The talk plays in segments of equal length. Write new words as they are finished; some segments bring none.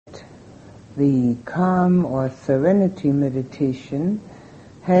the calm or serenity meditation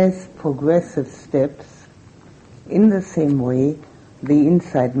has progressive steps in the same way the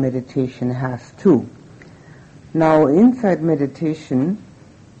insight meditation has too. Now, insight meditation,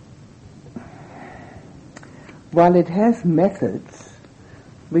 while it has methods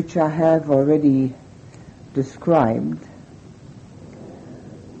which I have already described,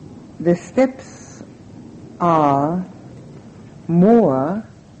 the steps are more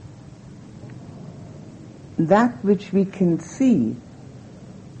that which we can see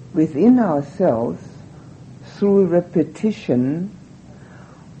within ourselves through repetition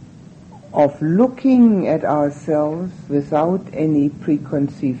of looking at ourselves without any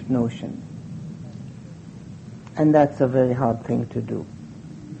preconceived notion. And that's a very hard thing to do,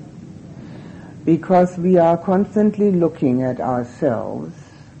 because we are constantly looking at ourselves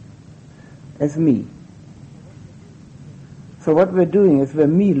as me. So what we're doing is we're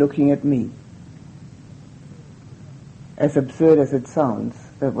me looking at me. As absurd as it sounds,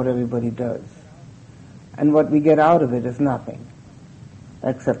 that's what everybody does. And what we get out of it is nothing,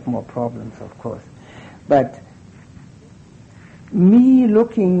 except more problems, of course. But me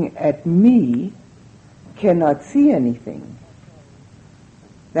looking at me cannot see anything.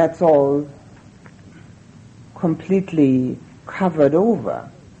 That's all completely covered over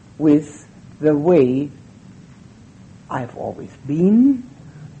with the way I've always been,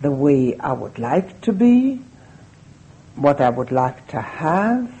 the way I would like to be, what I would like to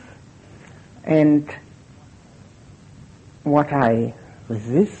have, and what I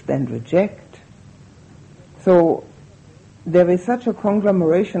resist and reject. So there is such a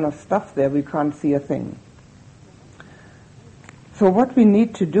conglomeration of stuff there, we can't see a thing. So what we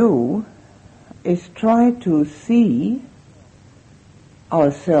need to do is try to see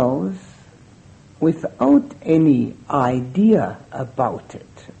ourselves without any idea about it.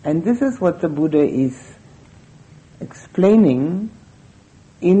 And this is what the Buddha is explaining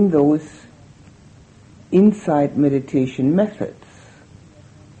in those insight meditation methods.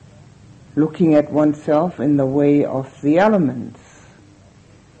 Looking at oneself in the way of the elements.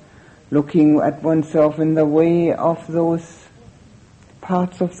 Looking at oneself in the way of those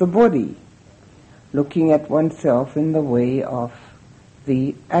parts of the body. Looking at oneself in the way of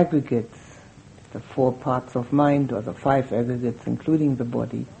the aggregates, the 4 parts of mind, or the 5 aggregates including the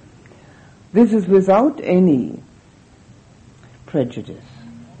body. This is without any prejudice.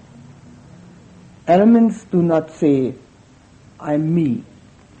 Elements do not say, I'm me.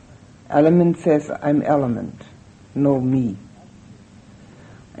 Element says, I'm element, no me.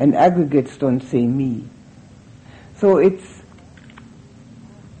 And aggregates don't say me. So it's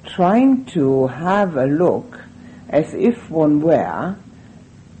trying to have a look as if one were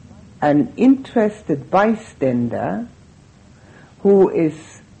an interested bystander who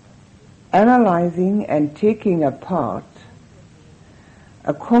is analyzing and taking apart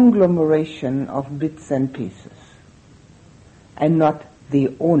a conglomeration of bits and pieces, and not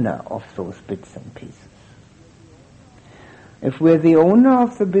the owner of those bits and pieces. If we're the owner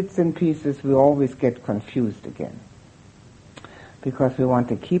of the bits and pieces, we always get confused again, because we want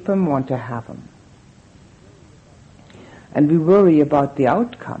to keep them, want to have them. And we worry about the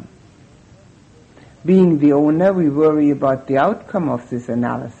outcome. Being the owner, we worry about the outcome of this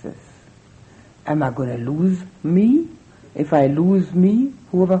analysis. Am I going to lose me? If I lose me,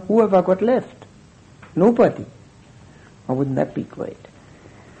 who have I got left? Nobody. Or wouldn't that be great?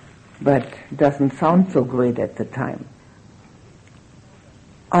 But it doesn't sound so great at the time.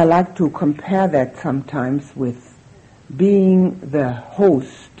 I like to compare that sometimes with being the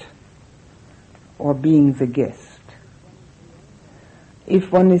host or being the guest.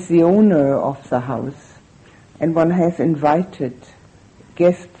 If one is the owner of the house and one has invited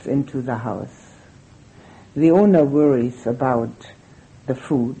guests into the house, the owner worries about the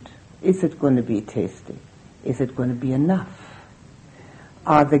food. Is it going to be tasty? Is it going to be enough?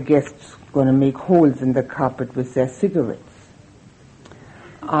 Are the guests going to make holes in the carpet with their cigarettes?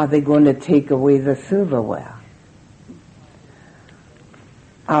 Are they going to take away the silverware?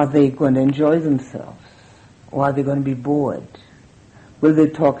 Are they going to enjoy themselves? Or are they going to be bored? Will they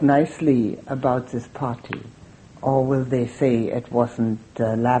talk nicely about this party? Or will they say it wasn't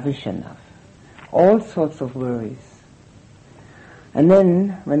lavish enough? All sorts of worries. And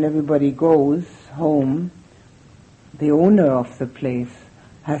then, when everybody goes home, the owner of the place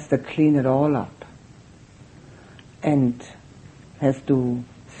has to clean it all up and has to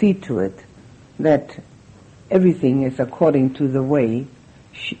see to it that everything is according to the way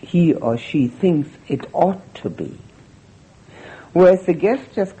he or she thinks it ought to be. Whereas the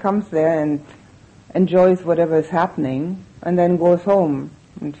guest just comes there and enjoys whatever is happening and then goes home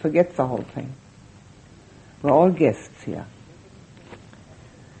and forgets the whole thing. We're all guests here.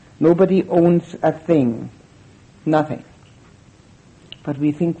 Nobody owns a thing, nothing. But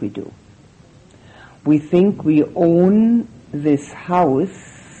we think we do. We think we own this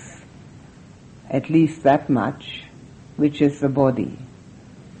house, at least that much, which is the body,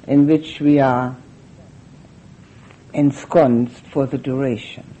 in which we are ensconced for the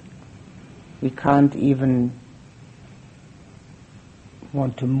duration. We can't even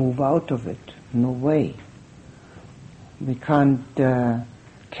want to move out of it. No way. We can't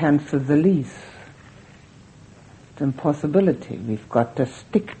cancel the lease. It's an impossibility. We've got to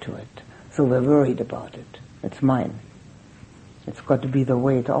stick to it. So we're worried about it. It's mine. It's got to be the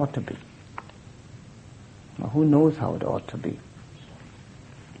way it ought to be. Well, who knows how it ought to be?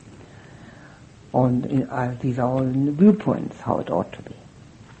 These are all viewpoints, how it ought to be.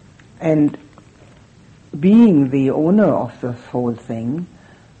 And being the owner of this whole thing,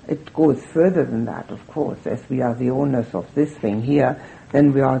 it goes further than that, of course. As we are the owners of this thing here,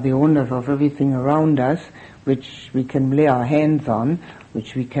 then we are the owners of everything around us, which we can lay our hands on,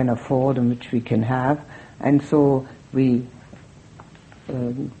 which we can afford and which we can have. And so we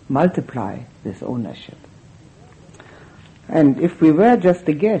multiply this ownership. And if we were just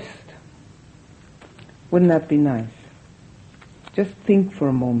a guest, wouldn't that be nice? Just think for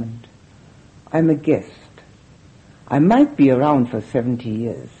a moment. I'm a guest. I might be around for 70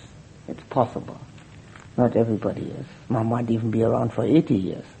 years. It's possible. Not everybody is. I might even be around for 80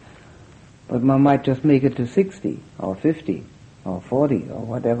 years. But I might just make it to 60 or 50 or 40 or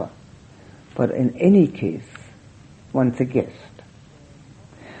whatever. But in any case, one's a guest.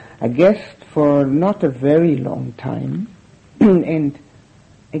 A guest for not a very long time and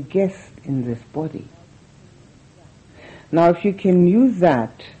a guest in this body. Now, if you can use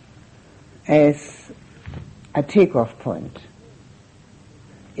that as a takeoff point,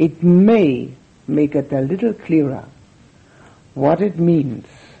 it may make it a little clearer what it means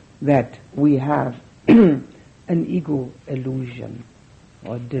that we have an ego illusion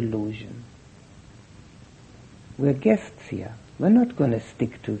or delusion. We're guests here. We're not going to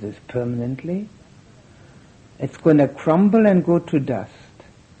stick to this permanently. It's going to crumble and go to dust.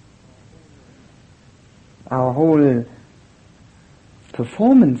 Our whole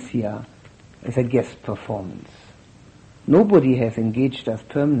performance here is a guest performance. Nobody has engaged us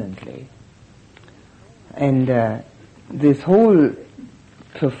permanently. And this whole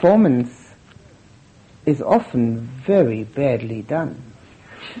performance is often very badly done.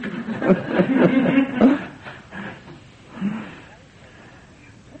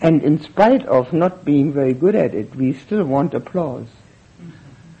 And in spite of not being very good at it, we still want applause.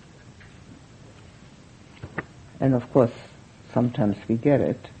 And of course, sometimes we get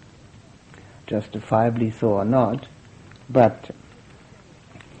it, justifiably so or not, but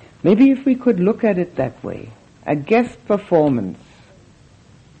maybe if we could look at it that way, a guest performance,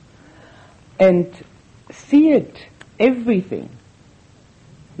 and see it, everything,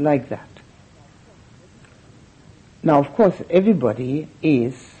 like that. Now, of course, everybody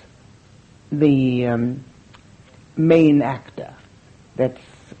is the main actor. That's,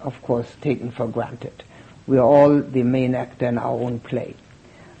 of course, taken for granted. We are all the main actor in our own play.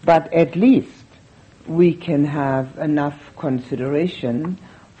 But at least we can have enough consideration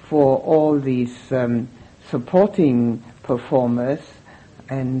for all these supporting performers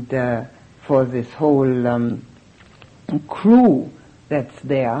and for this whole crew that's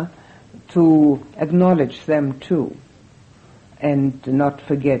there, to acknowledge them too, and not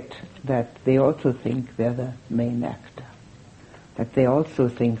forget that they also think they're the main actor, that they also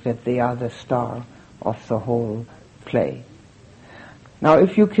think that they are the star of the whole play. Now,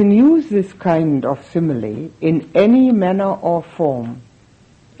 if you can use this kind of simile in any manner or form,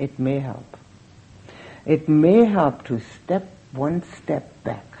 it may help. It may help to step one step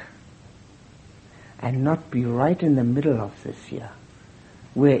back and not be right in the middle of this here,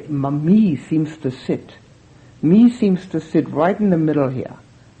 where me seems to sit. Me seems to sit right in the middle here,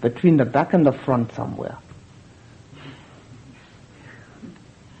 between the back and the front somewhere.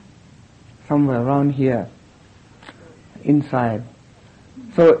 Somewhere around here, inside.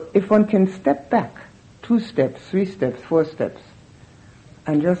 So if one can step back, 2 steps, 3 steps, 4 steps,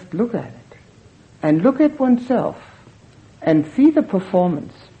 and just look at it, and look at oneself, and see the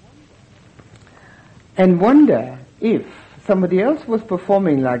performance, and wonder if somebody else was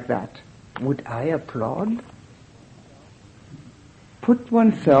performing like that, would I applaud? Put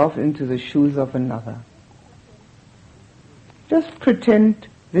oneself into the shoes of another. Just pretend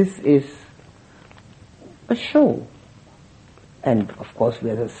this is a show. And of course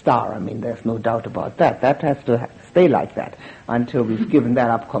we're the star, I mean there's no doubt about that. That has to stay like that until we've given that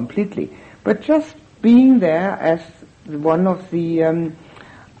up completely. But just being there as one of the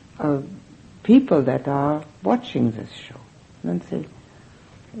people that are watching this show, and say,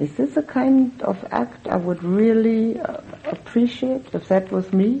 is this a kind of act I would really appreciate if that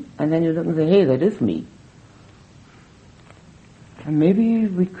was me? And then you look and say, hey, that is me. And maybe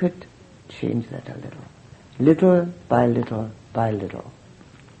we could change that a little by little by little.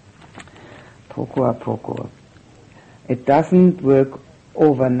 Poco a poco. It doesn't work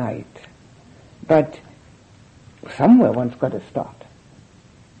overnight, but somewhere one's got to start.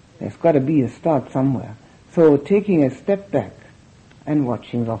 There's got to be a start somewhere. So taking a step back and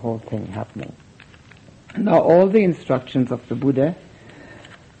watching the whole thing happening. Now all the instructions of the Buddha,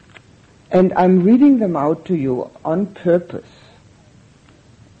 and I'm reading them out to you on purpose,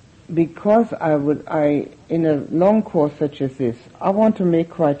 because in a long course such as this, I want to make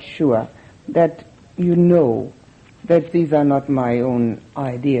quite sure that you know that these are not my own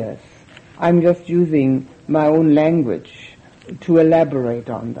ideas. I'm just using my own language to elaborate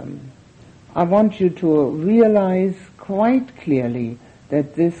on them. I want you to realize quite clearly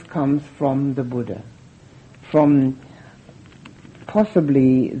that this comes from the Buddha, from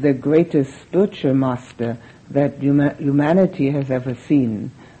possibly the greatest spiritual master that humanity has ever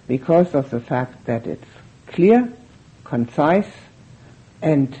seen, because of the fact that it's clear, concise,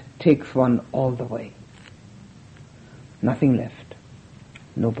 and takes one all the way. Nothing left.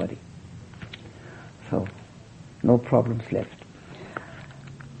 Nobody. So, no problems left.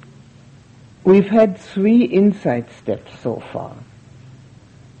 We've had 3 insight steps so far.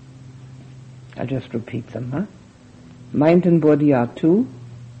 I'll just repeat them, huh? Mind and body are 2.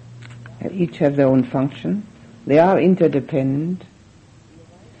 Each have their own function. They are interdependent.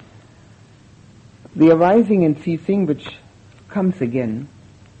 The arising and ceasing, which comes again,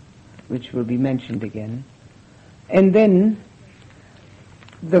 which will be mentioned again. And then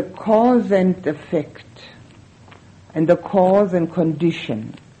the cause and effect, and the cause and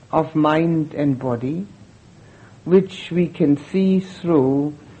condition of mind and body, which we can see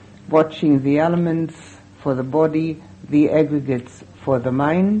through watching the elements for the body, the aggregates for the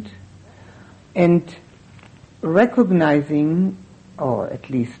mind, and recognizing, or at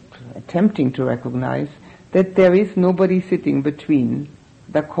least attempting to recognize, that there is nobody sitting between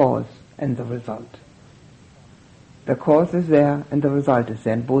the cause and the result. The cause is there and the result is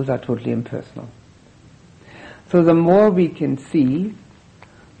there, and both are totally impersonal. So the more we can see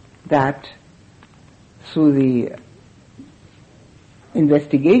that through the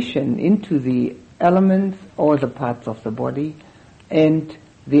investigation into the elements or the parts of the body and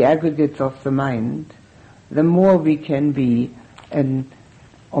the aggregates of the mind, the more we can be an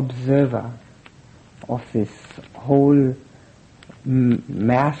observer of this whole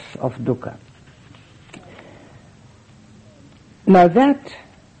mass of dukkha. Now that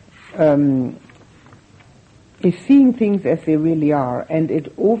is seeing things as they really are, and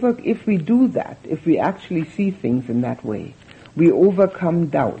if we do that, if we actually see things in that way, we overcome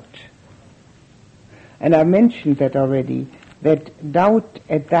doubt. And I mentioned that already, that doubt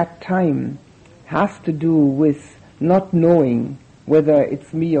at that time has to do with not knowing whether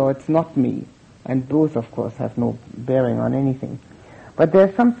it's me or it's not me, and both of course have no bearing on anything. But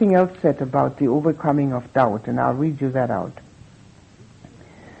there's something else said about the overcoming of doubt, and I'll read you that out.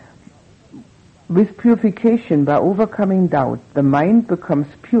 With purification, by overcoming doubt, the mind becomes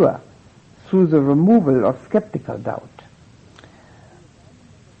pure through the removal of skeptical doubt.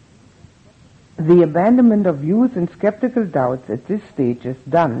 The abandonment of views and skeptical doubts at this stage is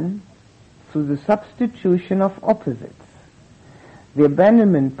done through the substitution of opposites. The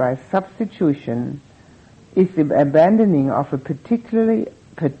abandonment by substitution is the abandoning of a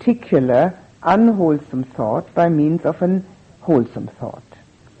particular unwholesome thought by means of an wholesome thought.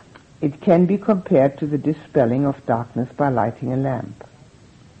 It can be compared to the dispelling of darkness by lighting a lamp.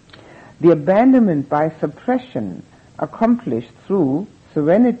 The abandonment by suppression accomplished through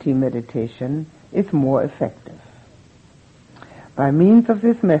serenity meditation is more effective. By means of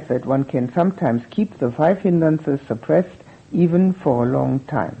this method, one can sometimes keep the 5 hindrances suppressed even for a long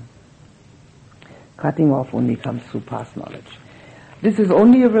time. Cutting off only comes through past knowledge. This is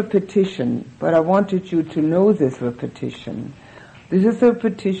only a repetition, but I wanted you to know this repetition. This is a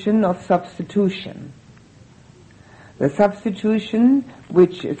repetition of substitution. The substitution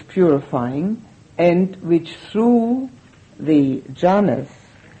which is purifying and which through the jhanas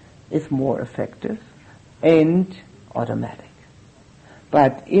is more effective and automatic.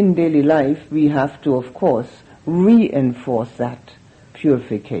 But in daily life we have to, of course, reinforce that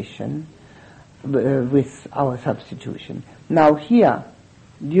purification with our substitution. Now here,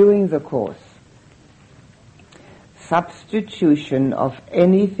 during the course, substitution of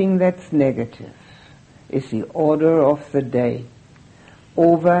anything that's negative is the order of the day,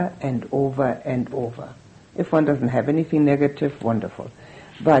 over and over and over. If one doesn't have anything negative, wonderful.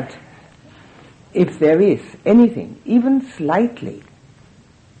 But if there is anything, even slightly,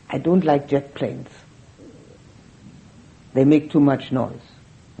 I don't like jet planes. They make too much noise.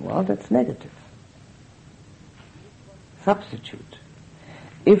 Well, that's negative. Substitute.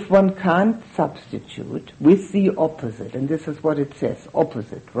 If one can't substitute with the opposite, and this is what it says,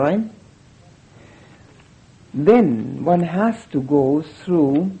 opposite, right? Then one has to go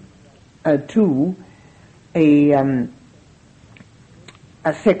through to a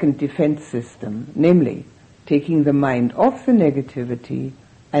second defense system, namely taking the mind off the negativity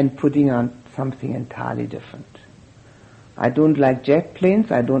and putting on something entirely different. I don't like jet planes.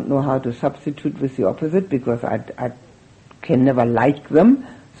 I don't know how to substitute with the opposite because I can never like them,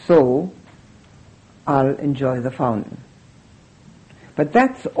 so I'll enjoy the fountain. But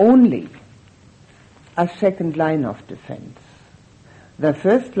that's only a second line of defense. The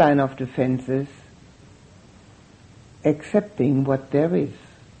first line of defense is accepting what there is.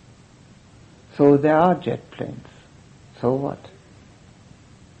 So there are jet planes. So what?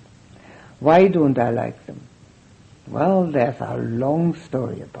 Why don't I like them? Well, there's a long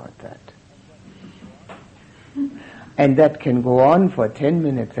story about that. And that can go on for 10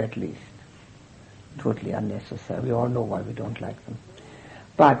 minutes at least. Totally unnecessary. We all know why we don't like them.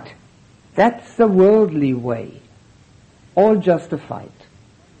 But that's the worldly way. All justified.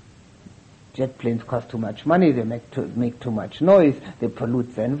 Jet planes cost too much money, they make too much noise, they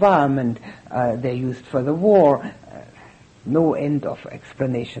pollute the environment, they're used for the war. No end of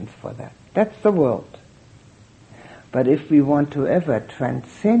explanations for that. That's the world. But if we want to ever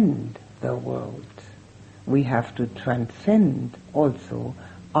transcend the world, we have to transcend also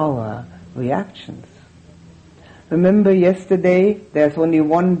our reactions. Remember yesterday, there's only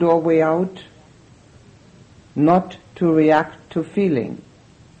one doorway out, not to react to feeling.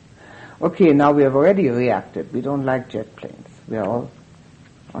 Okay, now we have already reacted. We don't like jet planes. We are all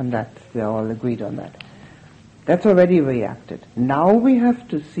on that. We are all agreed on that. That's already reacted. Now we have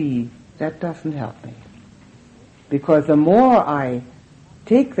to see that doesn't help me. Because the more I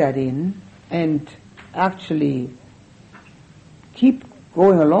take that in and actually keep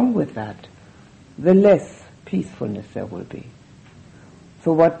going along with that, the less peacefulness there will be.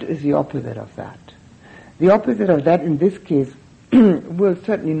 So what is the opposite of that? The opposite of that in this case will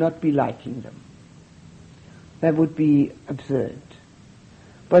certainly not be liking them. That would be absurd.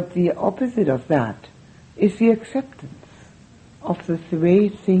 But the opposite of that is the acceptance of the way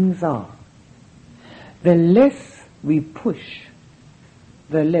things are. The less we push,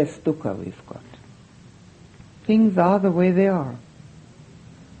 the less dukkha we've got. Things are the way they are.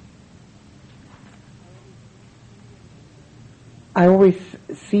 I always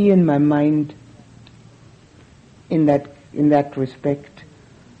see in my mind, in that respect,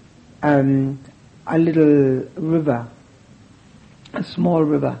 a little river, a small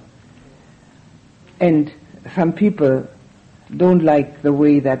river. And some people don't like the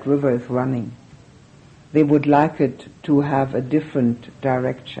way that river is running. They would like it to have a different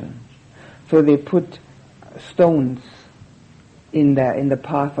direction. So they put stones in the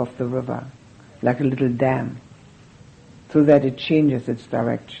path of the river, like a little dam, so that it changes its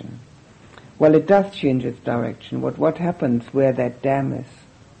direction. Well, it does change its direction. What happens where that dam is?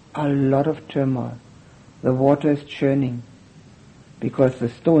 A lot of turmoil. The water is churning because the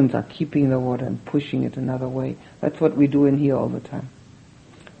stones are keeping the water and pushing it another way. That's what we do in here all the time.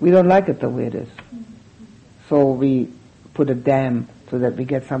 We don't like it the way it is. So we put a dam so that we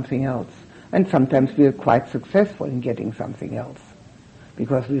get something else. And sometimes we are quite successful in getting something else,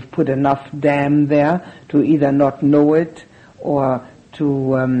 because we've put enough dam there to either not know it or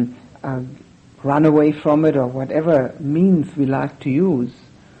to run away from it, or whatever means we like to use.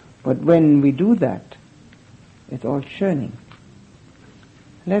 But when we do that, it's all churning.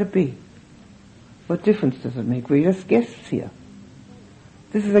 Let it be. What difference does it make? We're just guests here.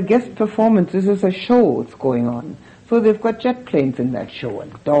 This is a guest performance. This is a show that's going on. So they've got jet planes in that show,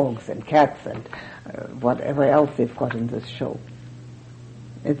 and dogs and cats and whatever else they've got in this show.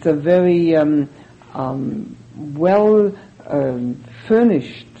 It's a very well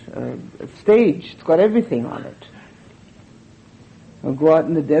furnished stage. It's got everything on it. We'll go out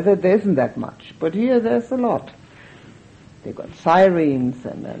in the desert, there isn't that much. But here there's a lot. They've got sirens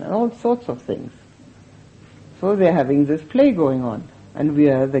and all sorts of things. So they're having this play going on. And we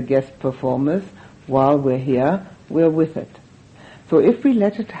are the guest performers. While we're here, we're with it. So if we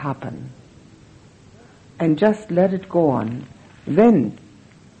let it happen and just let it go on, then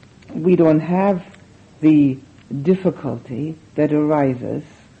we don't have the difficulty that arises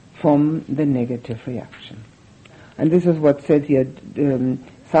from the negative reaction. And this is what's said here,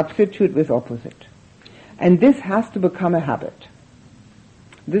 substitute with opposite. And this has to become a habit.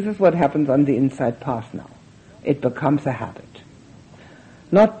 This is what happens on the inside path now. It becomes a habit.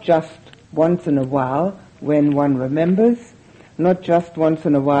 Not just once in a while when one remembers, not just once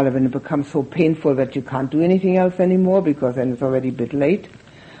in a while when it becomes so painful that you can't do anything else anymore because then it's already a bit late,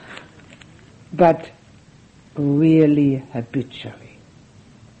 but really habitually.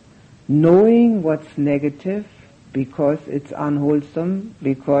 Knowing what's negative because it's unwholesome,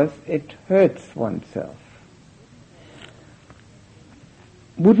 because it hurts oneself.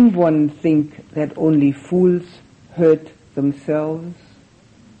 Wouldn't one think that only fools hurt themselves?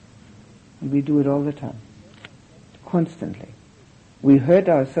 We do it all the time, constantly. We hurt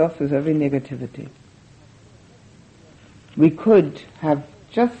ourselves with every negativity. We could have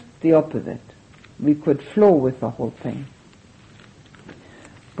just the opposite. We could flow with the whole thing.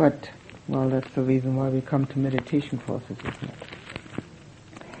 But, well, that's the reason why we come to meditation courses, isn't it?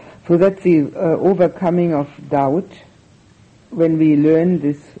 So that's the overcoming of doubt when we learn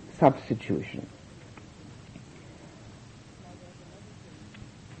this substitution.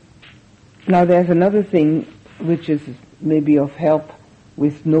 Now there's another thing which is maybe of help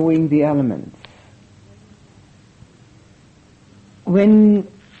with knowing the elements.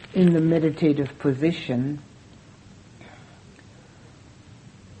 When in the meditative position,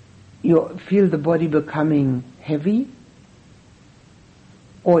 you feel the body becoming heavy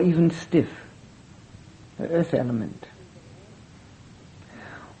or even stiff, the earth element.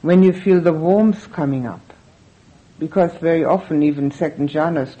 When you feel the warmth coming up, because very often even second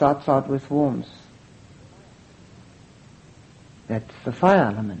jhana starts out with warmth. That's the fire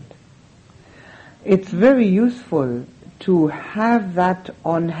element. It's very useful to have that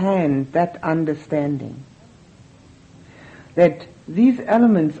on hand, that understanding, that these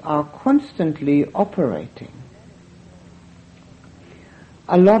elements are constantly operating.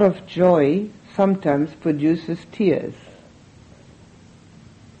 A lot of joy sometimes produces tears.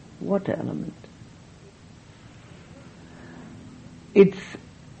 Water element. It's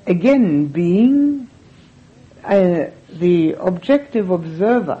again being the objective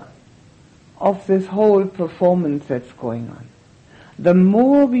observer of this whole performance that's going on. The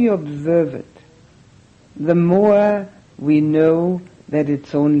more we observe it, the more we know that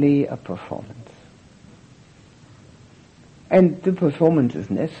it's only a performance. And the performance is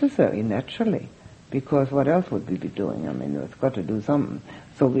necessary, naturally, because what else would we be doing? I mean, it's got to do something,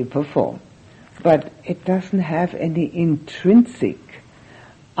 so we perform. But it doesn't have any intrinsic,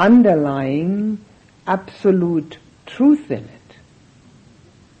 underlying, absolute truth in it,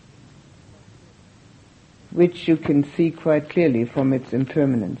 which you can see quite clearly from its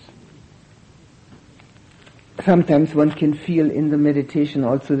impermanence. Sometimes one can feel in the meditation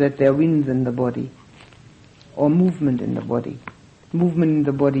also that there are winds in the body, or movement in the body. Movement in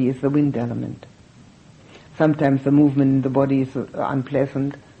the body is the wind element. Sometimes the movement in the body is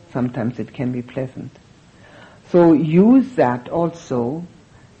unpleasant, sometimes it can be pleasant. So use that also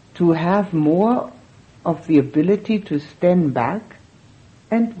to have more of the ability to stand back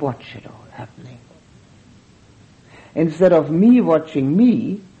and watch it all happening. Instead of me watching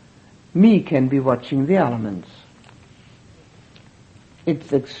me can be watching the elements.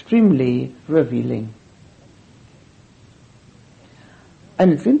 It's extremely revealing.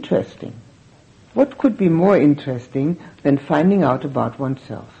 And it's interesting. What could be more interesting than finding out about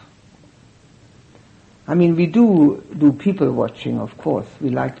oneself? I mean, we do people watching, of course. We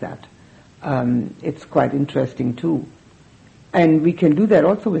like that. It's quite interesting too. And we can do that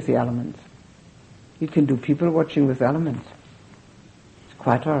also with the elements. You can do people watching with elements. It's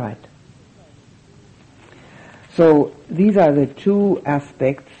quite all right. So these are the two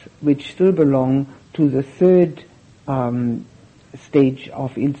aspects which still belong to the third stage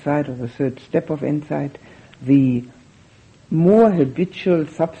of insight, or the third step of insight, the more habitual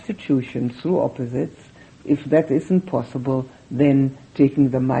substitution through opposites. If that isn't possible, then taking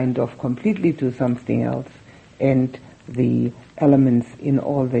the mind off completely to something else, and the elements in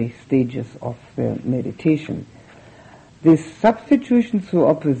all the stages of the meditation. This substitution through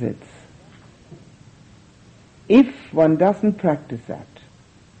opposites, if one doesn't practice that,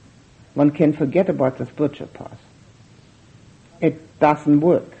 one can forget about the spiritual path. It doesn't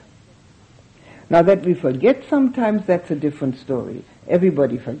work. Now that we forget sometimes, that's a different story.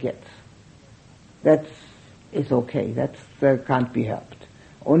 Everybody forgets. That's okay. That can't be helped.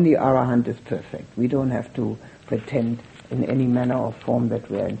 Only Arahant is perfect. We don't have to pretend in any manner or form that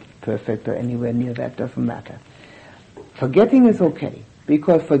we're perfect or anywhere near that. Doesn't matter. Forgetting is okay,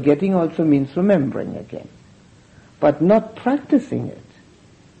 because forgetting also means remembering again. But not practicing it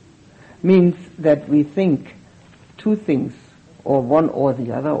means that we think two things, or one or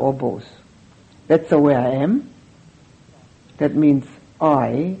the other, or both. That's the way I am. That means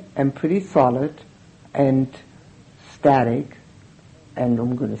I am pretty solid and static, and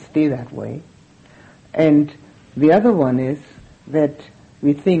I'm going to stay that way. And the other one is that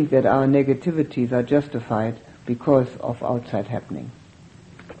we think that our negativities are justified because of outside happening.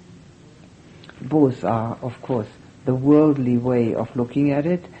 Both are, of course, the worldly way of looking at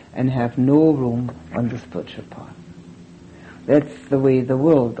it and have no room on the spiritual path. That's the way the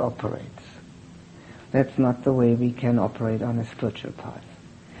world operates. That's not the way we can operate on a spiritual path.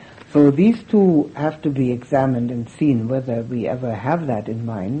 So these two have to be examined and seen whether we ever have that in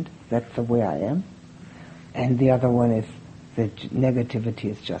mind. That's the way I am. And the other one is that negativity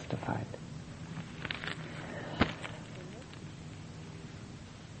is justified.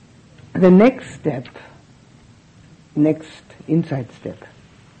 The next step, next insight step,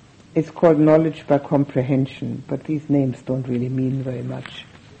 is called knowledge by comprehension, but these names don't really mean very much.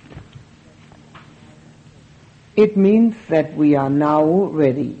 It means that we are now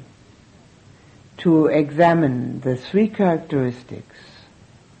ready to examine the three characteristics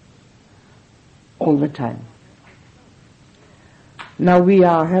all the time. Now we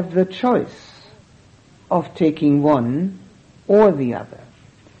have the choice of taking one or the other,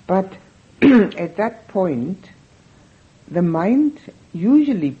 but at that point the mind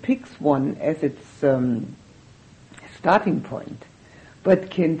usually picks one as its starting point,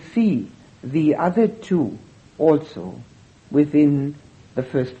 but can see the other two also within the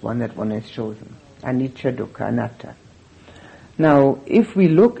first one that one has chosen, Anicca, Dukka, Anatta. Now, if we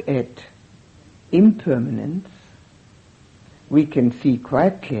look at impermanence, we can see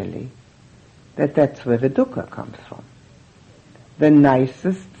quite clearly that that's where the Dukka comes from. The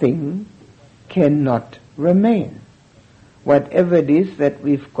nicest thing cannot remain. Whatever it is that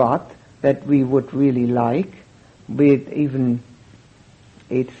we've got that we would really like, be it even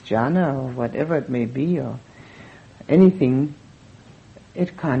it's jhana or whatever it may be, or anything,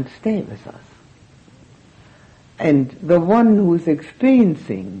 it can't stay with us. And the one who's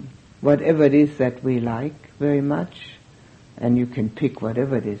experiencing whatever it is that we like very much, and you can pick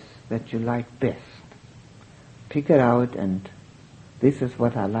whatever it is that you like best. Pick it out, and this is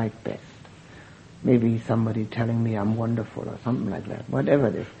what I like best. Maybe somebody telling me I'm wonderful or something like that, whatever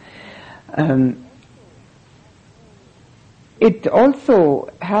it is. It also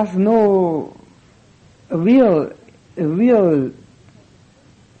has no real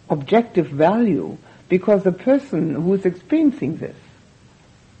objective value, because the person who's experiencing this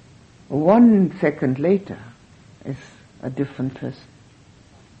 1 second later is a different person.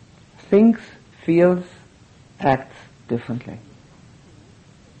 Thinks, feels, acts differently.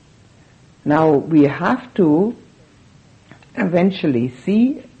 Now we have to eventually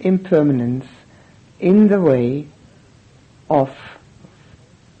see impermanence in the way of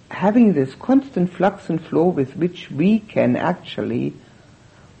having this constant flux and flow with which we can actually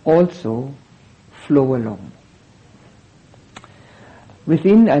also flow along.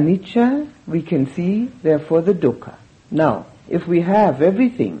 Within anicca we can see therefore the dukkha. Now, if we have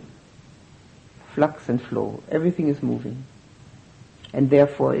everything, flux and flow, everything is moving, and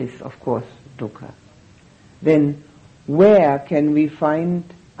therefore is, of course, dukkha, then where can we find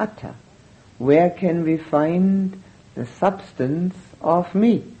atta? Where can we find the substance of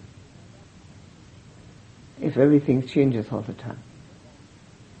me? If everything changes all the time.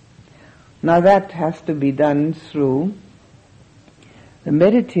 Now that has to be done through the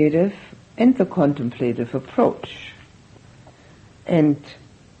meditative and the contemplative approach. And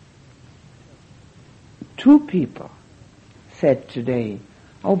two people said today,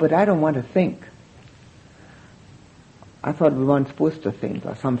 oh, but I don't want to think. I thought we weren't supposed to think,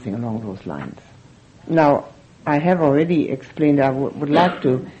 or something along those lines. Now, I have already explained, I would like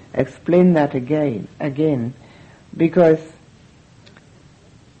to explain that again, because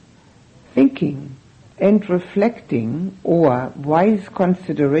thinking and reflecting or wise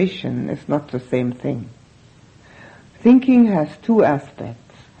consideration is not the same thing. Thinking has two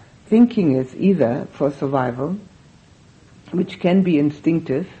aspects. Thinking is either for survival, which can be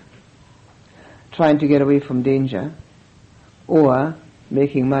instinctive, trying to get away from danger, or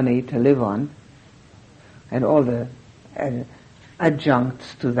making money to live on, and all the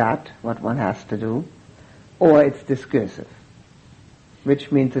adjuncts to that, what one has to do, or it's discursive,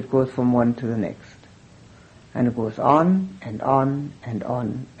 which means it goes from one to the next. And it goes on and on and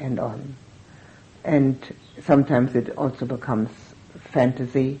on and on. And sometimes it also becomes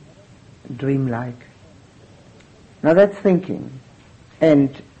fantasy, dreamlike. Now that's thinking.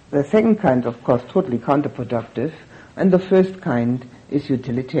 And the second kind, of course, totally counterproductive, And the first kind is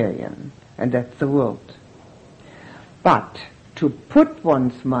utilitarian, and that's the world. But to put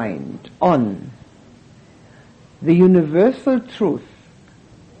one's mind on the universal truth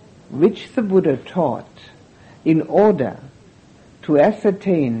which the Buddha taught in order to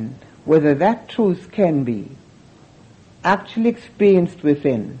ascertain whether that truth can be actually experienced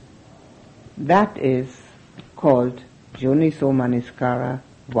within, that is called Joniso Manasikara,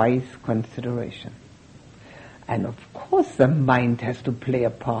 wise consideration. And of course the mind has to play a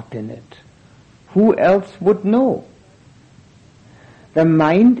part in it. Who else would know? The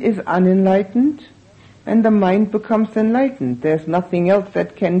mind is unenlightened, and the mind becomes enlightened. There's nothing else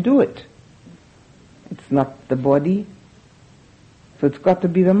that can do it. It's not the body, so it's got to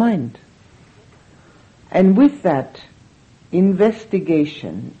be the mind. And with that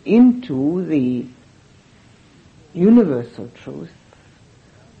investigation into the universal truth,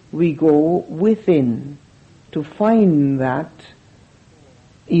 we go within to find that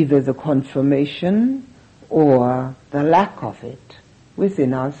either the confirmation or the lack of it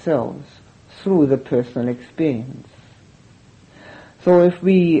within ourselves through the personal experience. So if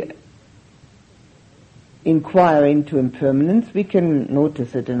we inquire into impermanence, we can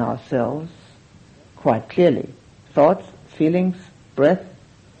notice it in ourselves quite clearly. Thoughts, feelings, breath,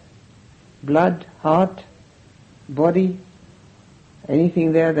 blood, heart, body,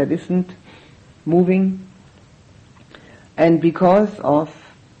 anything there that isn't moving. And because of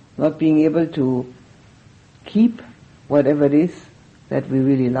not being able to keep whatever it is that we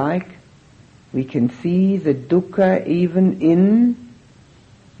really like, we can see the dukkha even in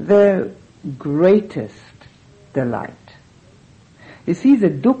the greatest delight. You see,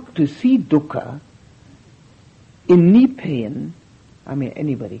 to see dukkha in knee pain, I mean,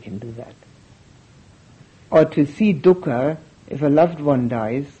 anybody can do that. Or to see dukkha if a loved one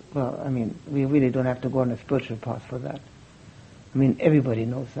dies, well, I mean, we really don't have to go on a spiritual path for that. I mean, everybody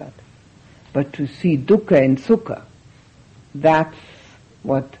knows that. But to see dukkha in sukha, that's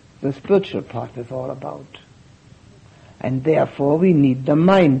what the spiritual path is all about. And therefore we need the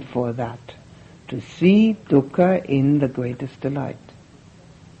mind for that, to see dukkha in the greatest delight.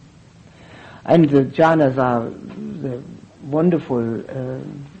 And the jhanas are the wonderful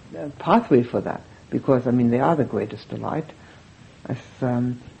pathway for that, because, I mean, they are the greatest delight.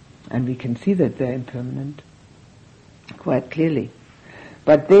 And we can see that they're impermanent quite clearly.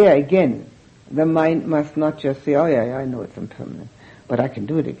 But there again, the mind must not just say, oh yeah, I know it's impermanent, but I can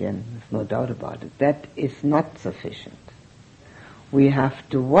do it again. There's no doubt about it. That is not sufficient. We have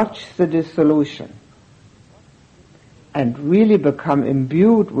to watch the dissolution and really become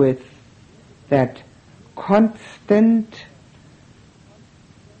imbued with that constant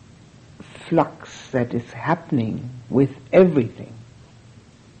flux that is happening with everything.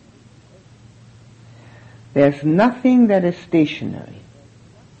 There's nothing that is stationary.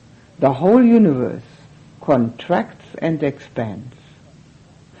 The whole universe contracts and expands.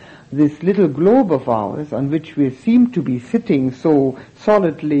 This little globe of ours, on which we seem to be sitting so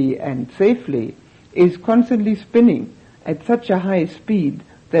solidly and safely, is constantly spinning at such a high speed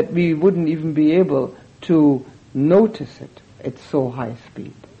that we wouldn't even be able to notice it at so high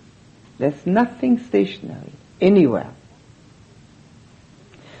speed. There's nothing stationary anywhere.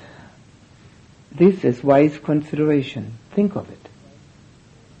 This is wise consideration. Think of it.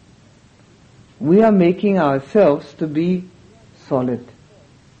 We are making ourselves to be solid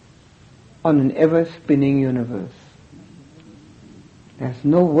on an ever-spinning universe. There's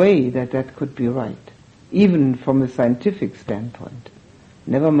no way that that could be right, even from a scientific standpoint,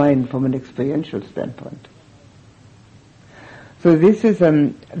 never mind from an experiential standpoint. So this is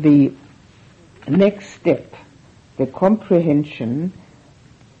the next step. The comprehension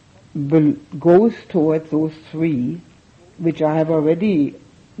goes towards those three, which I have already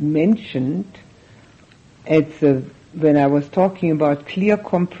mentioned. When I was talking about clear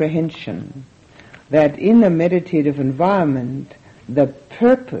comprehension, that in a meditative environment, the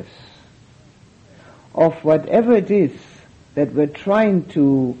purpose of whatever it is that we're trying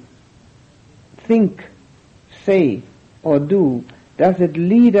to think, say, or do, does it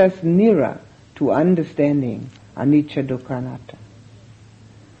lead us nearer to understanding Anicca, Dukkha, Anatta?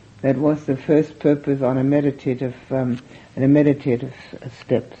 That was the first purpose on a meditative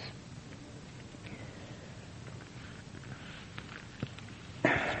steps.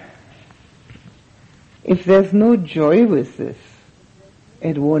 If there's no joy with this,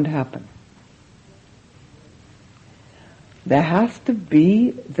 it won't happen. There has to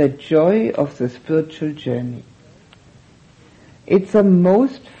be the joy of the spiritual journey. It's the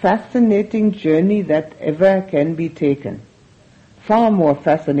most fascinating journey that ever can be taken. Far more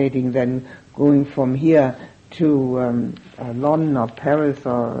fascinating than going from here to London or Paris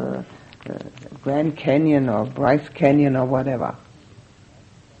or Grand Canyon or Bryce Canyon or whatever.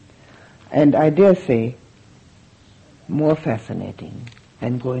 And I dare say, more fascinating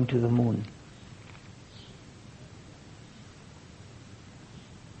than going to the moon.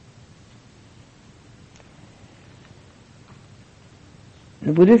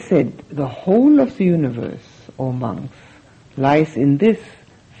 The Buddha said, the whole of the universe, O monks, lies in this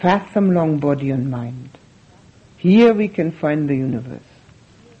fathom-long body and mind. Here we can find the universe.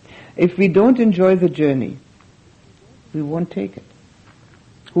 If we don't enjoy the journey, we won't take it.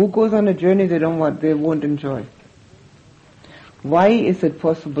 Who goes on a journey they won't enjoy? Why is it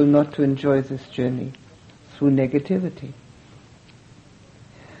possible not to enjoy this journey? Through negativity.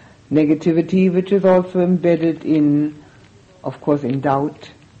 Negativity which is also embedded in, of course, in doubt,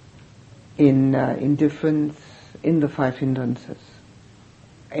 in indifference, in the 5 hindrances.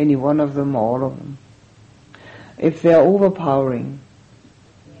 Any one of them or all of them. If they are overpowering,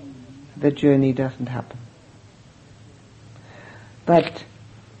 the journey doesn't happen. But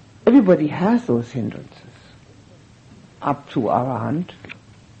everybody has those hindrances. Up to Arahant.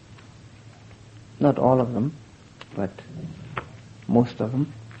 Not all of them, but most of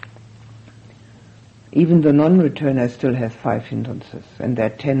them. Even the non-returner still has 5 hindrances, and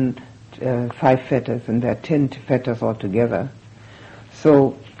there are 5 fetters, and there are 10 fetters altogether.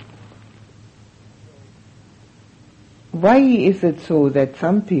 So, why is it so that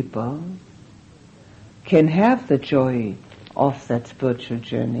some people can have the joy of that spiritual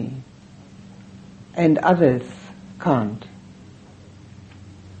journey, and others can't?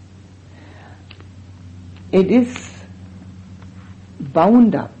 It is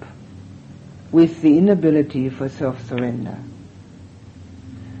bound up with the inability for self-surrender.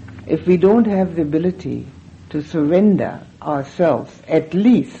 If we don't have the ability to surrender ourselves, at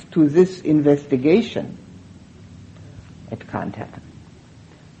least to this investigation, it can't happen.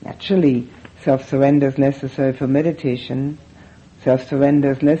 Naturally, self-surrender is necessary for meditation.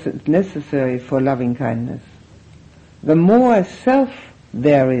 Self-surrender is necessary for loving kindness. The more self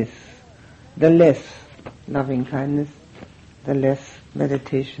there is, the less loving kindness, the less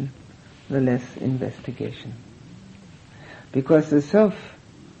meditation, the less investigation. Because the self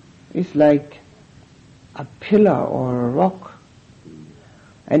is like a pillar or a rock.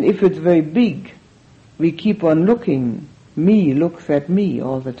 And if it's very big, we keep on looking. Me looks at me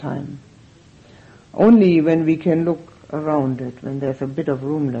all the time. Only when we can look around it, when there's a bit of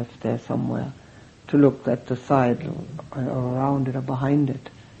room left there somewhere, to look at the side or around it or behind it,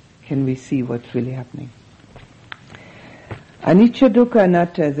 can we see what's really happening. Anicca, Dukkha,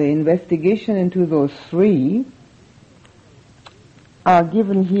 Anatta, the investigation into those 3 are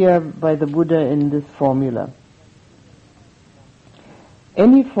given here by the Buddha in this formula.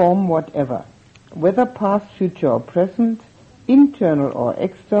 Any form whatever, whether past, future or present, internal or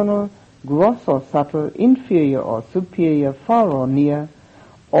external, gross or subtle, inferior or superior, far or near,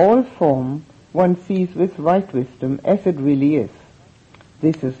 all form one sees with right wisdom as it really is.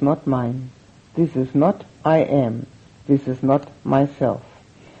 This is not mine. This is not I am. This is not myself.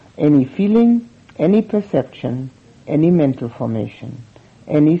 Any feeling, any perception, any mental formation,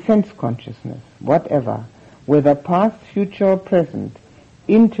 any sense consciousness, whatever, whether past, future or present,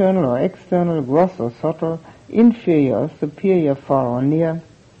 internal or external, gross or subtle, inferior or superior, far or near,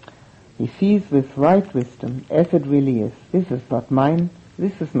 he sees with right wisdom as it really is. This is not mine,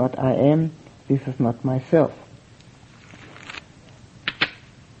 this is not I am, this is not myself.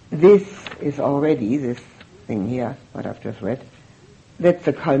 This is already, this thing here, what I've just read, that's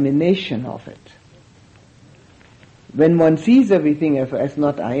the culmination of it. When one sees everything as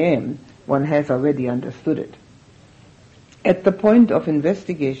not I am, one has already understood it. At the point of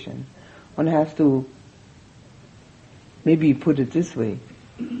investigation, one has to maybe put it this way.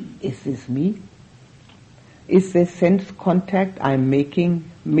 Is this me? Is this sense contact I'm making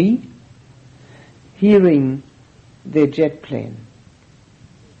me? Hearing the jet plane.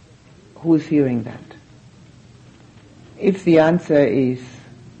 Who's hearing that? If the answer is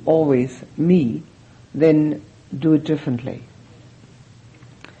always me, then do it differently.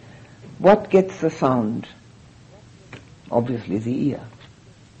 What gets the sound? Obviously the ear.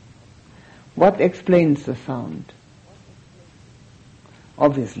 What explains the sound?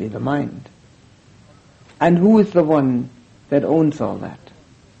 Obviously the mind. And who is the one that owns all that?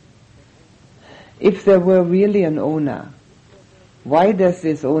 If there were really an owner, why does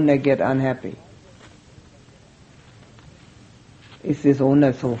this owner get unhappy? Is this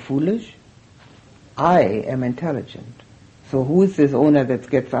owner so foolish? I am intelligent. So who is this owner that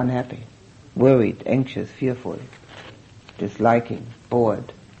gets unhappy? Worried, anxious, fearful, disliking,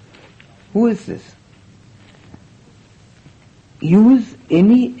 bored. Who is this? use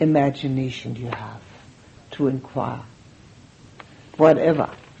any imagination you have to inquire. Whatever.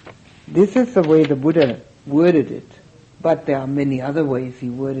 This is the way the Buddha worded it, but there are many other ways he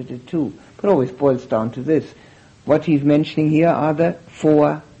worded it too. But it always boils down to this. What he's mentioning here are the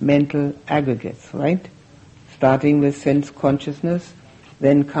four mental aggregates, right? Starting with sense consciousness,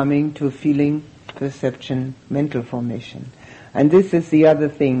 then coming to feeling, perception, mental formation. And this is the other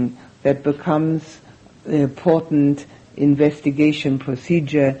thing that becomes an important investigation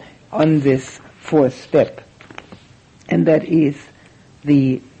procedure on this fourth step. And that is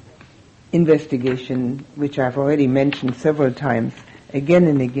the investigation, which I've already mentioned several times, again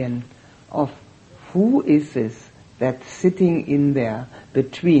and again, of who is this that's sitting in there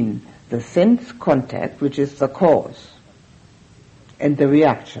between the sense contact, which is the cause, and the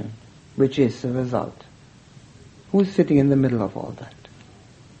reaction, which is the result. Who's sitting in the middle of all that?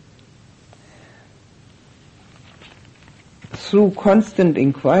 Through constant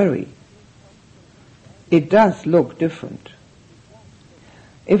inquiry, it does look different.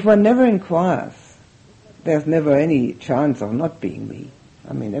 If one never inquires, there's never any chance of not being me.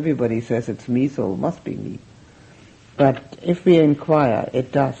 I mean, everybody says it's me, so it must be me. But if we inquire,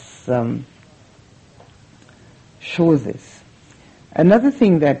 it does show this. Another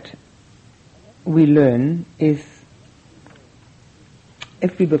thing that we learn is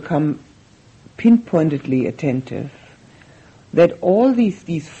if we become pinpointedly attentive, that all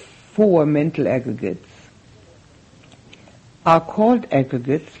these four mental aggregates are called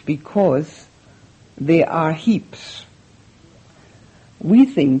aggregates because they are heaps. We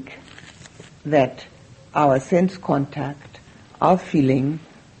think that our sense contact, our feeling,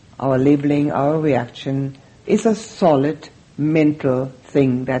 our labeling, our reaction is a solid mental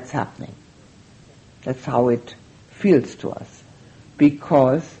thing that's happening. That's how it feels to us,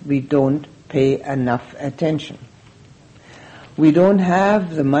 because we don't pay enough attention. We don't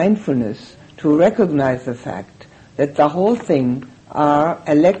have the mindfulness to recognize the fact that the whole thing are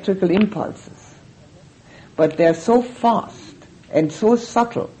electrical impulses. But they're so fast and so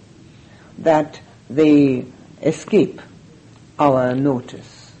subtle that they escape our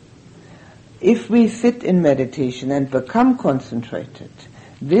notice. If we sit in meditation and become concentrated,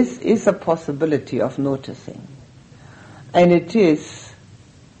 this is a possibility of noticing. And it is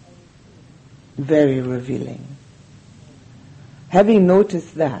very revealing. Having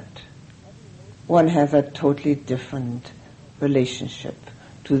noticed that, one has a totally different relationship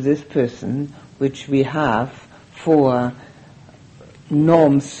to this person, which we have for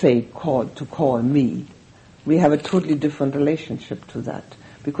norm's sake to call me. We have a totally different relationship to that,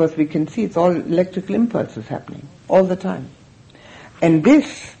 because we can see it's all electrical impulses happening all the time. And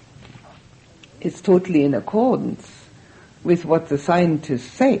this is totally in accordance with what the scientists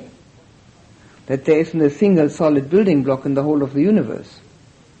say, that there isn't a single solid building block in the whole of the universe.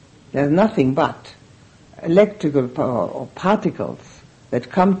 There's nothing but electrical power or particles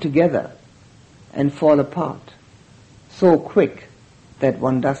that come together and fall apart so quick that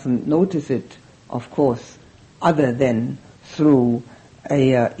one doesn't notice it, of course, other than through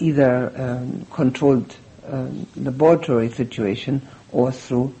a either controlled laboratory situation or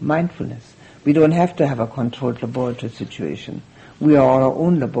through mindfulness. We don't have to have a controlled laboratory situation. We are our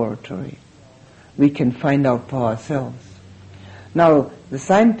own laboratory. We can find out for ourselves. Now, the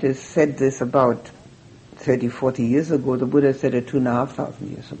scientists said this about 30, 40 years ago. The Buddha said it 2,500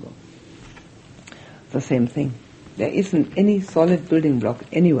 years ago. The same thing. There isn't any solid building block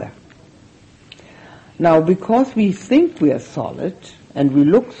anywhere. Now, because we think we are solid, and we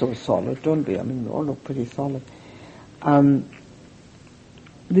look so solid, don't we? I mean, we all look pretty solid.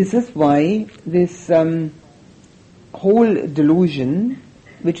 This is why this whole delusion,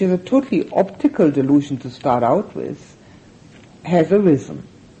 which is a totally optical delusion to start out with, has arisen.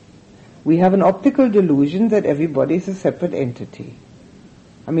 We have an optical delusion that everybody is a separate entity.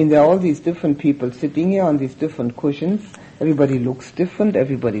 I mean, there are all these different people sitting here on these different cushions. Everybody looks different,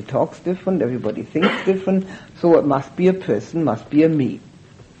 everybody talks different, everybody thinks different, so it must be a person, must be a me.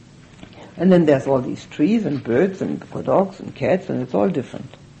 And then there's all these trees and birds and dogs and cats, and it's all different.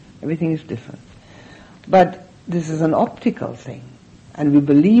 Everything is different. But this is an optical thing, and we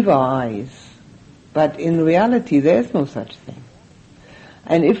believe our eyes, but in reality there is no such thing.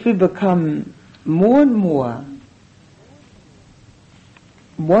 And if we become more and more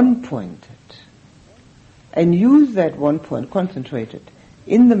one-pointed and use that one point, concentrated,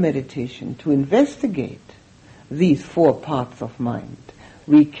 in the meditation to investigate these four parts of mind,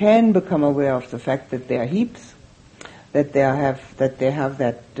 we can become aware of the fact that they are heaps, that they have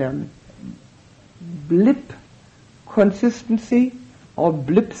that blip consistency or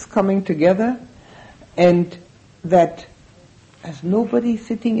blips coming together, and that There's nobody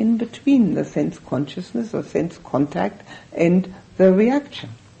sitting in between the sense consciousness or sense contact and the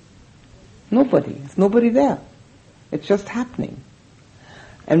reaction. Nobody. There's nobody there. It's just happening.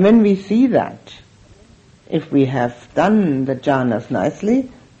 And when we see that, if we have done the jhanas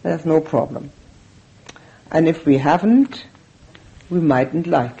nicely, there's no problem. And if we haven't, we mightn't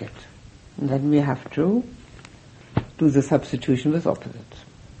like it. And then we have to do the substitution with opposites.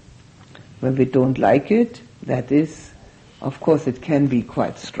 When we don't like it, that is, of course, it can be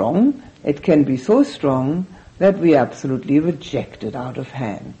quite strong. It can be so strong that we absolutely reject it out of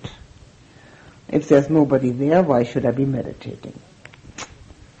hand. If there's nobody there, why should I be meditating?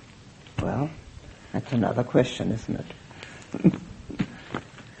 Well, that's another question, isn't it?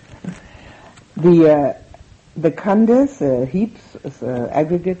 The khandas, heaps,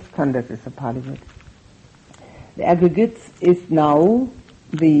 aggregates, khandas is a Pali word. The aggregates is now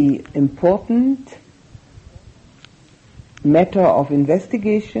the important matter of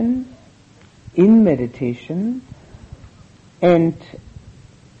investigation in meditation, and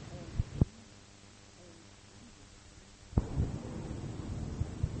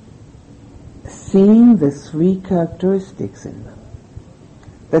seeing the three characteristics in them.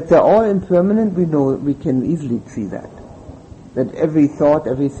 That they're all impermanent, we know, we can easily see that. That every thought,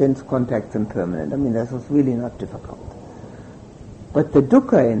 every sense contact's impermanent. I mean, that was really not difficult. But the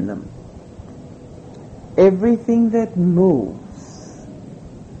dukkha in them, everything that moves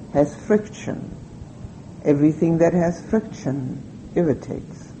has friction. Everything that has friction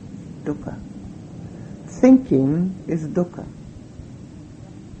irritates. Dukkha. Thinking is dukkha.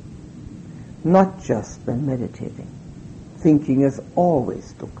 Not just when meditating. Thinking is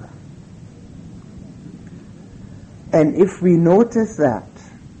always dukkha. And if we notice that,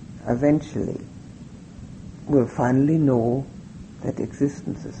 eventually, we'll finally know that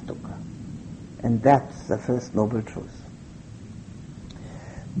existence is dukkha. And that's the first noble truth.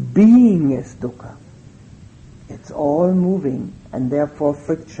 Being is dukkha. It's all moving and therefore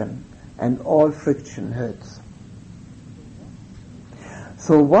friction, and all friction hurts.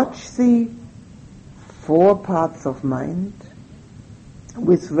 So watch the 4 parts of mind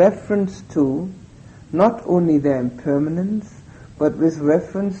with reference to not only their impermanence, but with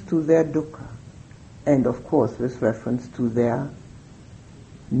reference to their dukkha, and of course with reference to their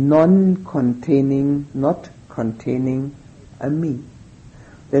not containing a me.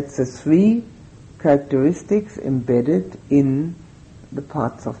 That's the 3 characteristics embedded in the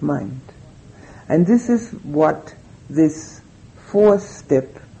parts of mind. And this is what this 4th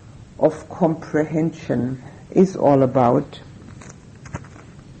step of comprehension is all about.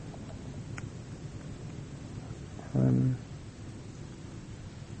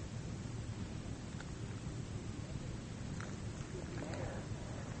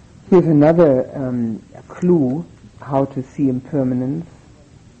 Here's another clue how to see impermanence.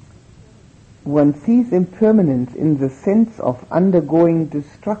 One sees impermanence in the sense of undergoing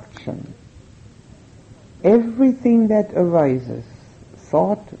destruction. Everything that arises,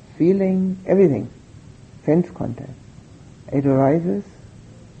 thought, feeling, everything, sense contact, it arises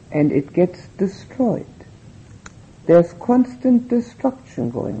and it gets destroyed. There's constant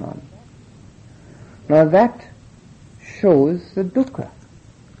destruction going on. Now that shows the dukkha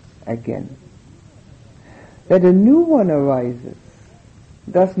again. That a new one arises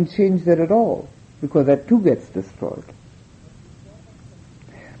doesn't change that at all, because that too gets destroyed.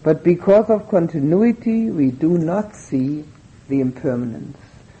 But because of continuity, we do not see the impermanence.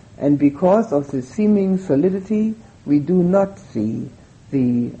 And because of the seeming solidity, we do not see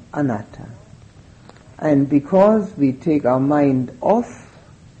the anatta. And because we take our mind off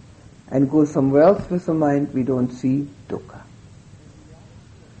and go somewhere else with the mind, we don't see dukkha.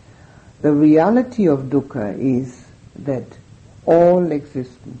 The reality of dukkha is that all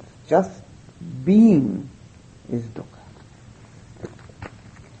existence, just being, is dukkha.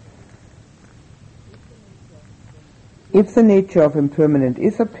 If the nature of impermanent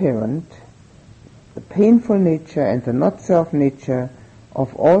is apparent, the painful nature and the not-self nature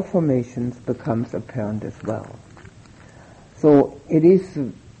of all formations becomes apparent as well. So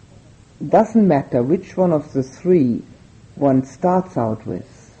doesn't matter which one of the 3 one starts out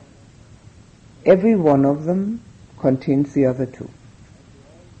with. Every one of them contains the other 2.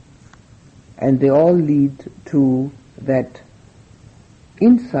 And they all lead to that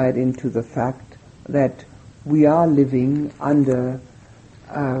insight into the fact that we are living under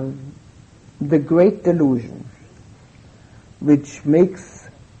the great delusion, which makes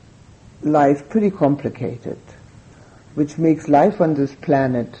life pretty complicated, which makes life on this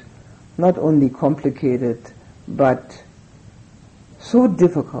planet not only complicated, but so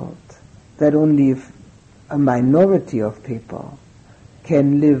difficult that only a minority of people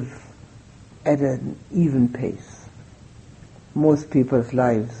can live at an even pace. Most people's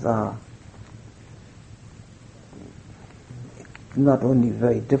lives are not only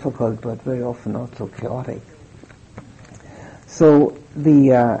very difficult, but very often also chaotic. So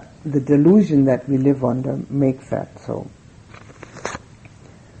the delusion that we live under makes that so.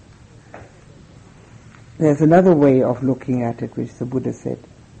 There's another way of looking at it, which the Buddha said.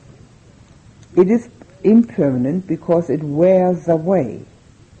 It is impermanent because it wears away.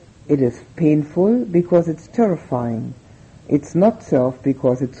 It is painful because it's terrifying. It's not self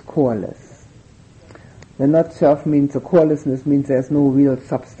because it's coreless. The not self means, the corelessness means there's no real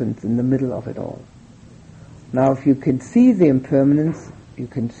substance in the middle of it all. Now if you can see the impermanence, you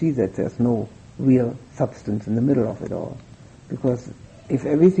can see that there's no real substance in the middle of it all. Because if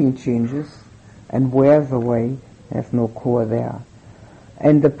everything changes and wears away, there's no core there.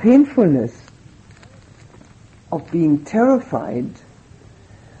 And the painfulness of being terrified,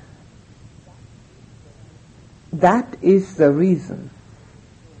 that is the reason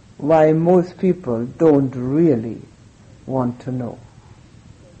why most people don't really want to know.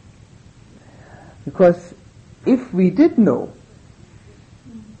 Because if we did know,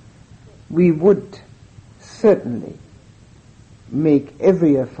 we would certainly make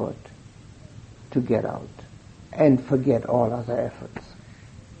every effort to get out and forget all other efforts.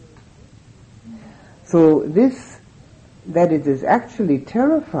 So this, that it is actually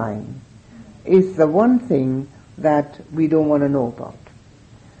terrifying, is the one thing that we don't want to know about.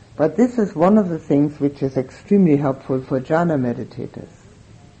 But this is one of the things which is extremely helpful for jhana meditators.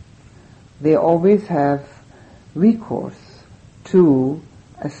 They always have recourse to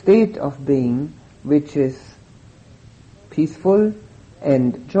a state of being which is peaceful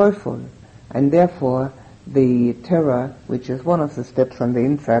and joyful, and therefore the terror, which is one of the steps on the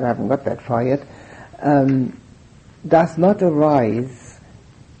inside, I haven't got that far yet, does not arise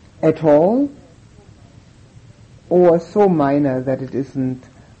at all, or so minor that it isn't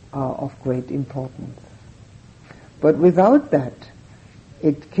of great importance. But without that,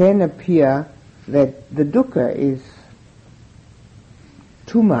 it can appear that the dukkha is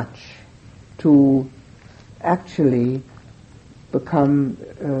too much to actually become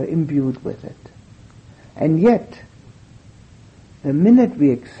imbued with it. And yet, the minute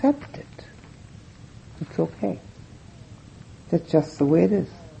we accept it, it's okay. That's just the way it is.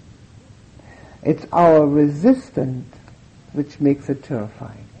 It's our resistance which makes it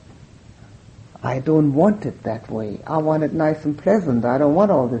terrifying. I don't want it that way. I want it nice and pleasant. I don't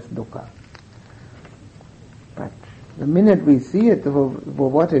want all this dukkha. But the minute we see it for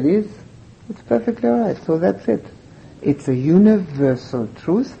what it is, it's perfectly all right. So that's it. It's a universal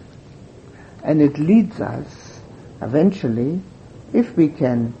truth, and it leads us eventually, if we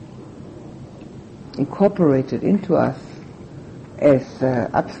can incorporate it into us as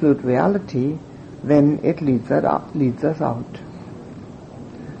absolute reality, then it leads us out.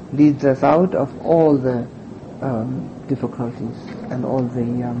 Leads us out of all the difficulties and all the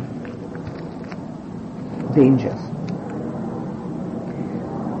dangers.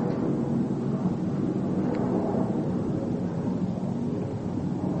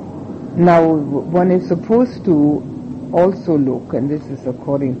 Now, one is supposed to also look, and this is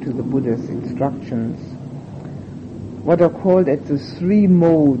according to the Buddha's instructions, what are called at the three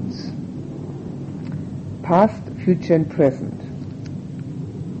modes: past, future, and present.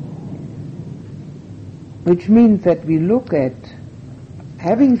 Which means that we look at,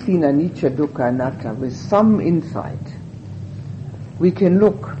 having seen anicca, dukkha, anatta with some insight, we can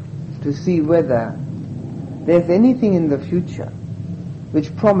look to see whether there's anything in the future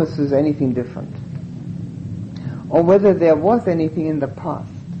which promises anything different, or whether there was anything in the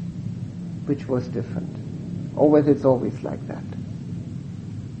past which was different, or whether it's always like that.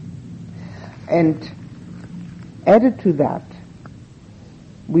 And added to that,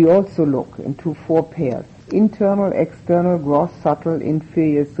 we also look into four pairs: internal, external, gross, subtle,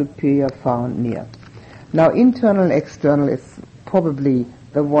 inferior, superior, far, and near. Now, internal, external is probably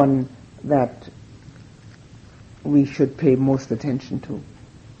the one that we should pay most attention to.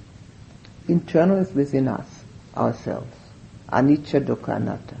 Internal is within us, ourselves. Anicca, dukkha,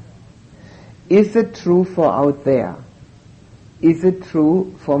 anatta. Is it true for out there? Is it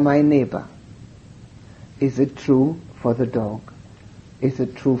true for my neighbor? Is it true for the dog? Is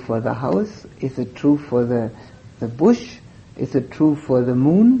it true for the house? Is it true for the bush? Is it true for the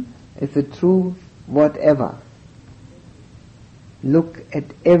moon? Is it true whatever? Look at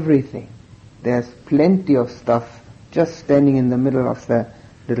everything. There's plenty of stuff just standing in the middle of the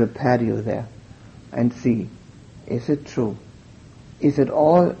little patio there, and see, is it true? Is it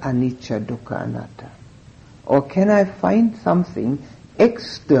all anicca, dukkha, anatta? or can I find something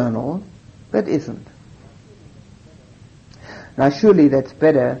external that isn't? Now surely that's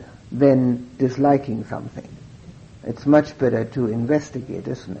better than disliking something. It's much better to investigate,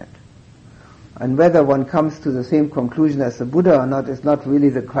 isn't it? And whether one comes to the same conclusion as the Buddha or not is not really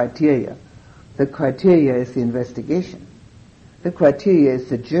the criteria. The criteria is the investigation. The criteria is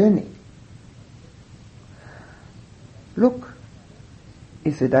the journey. Look,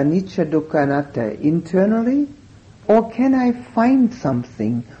 is it anicca, dukkha, anatta internally, or can I find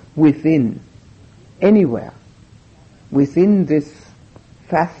something within, anywhere, within this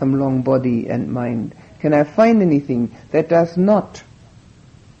fathom-long body and mind? Can I find anything that does not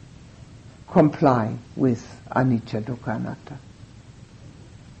comply with anicca, dukkha, anatta?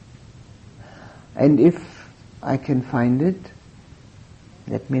 And if I can find it,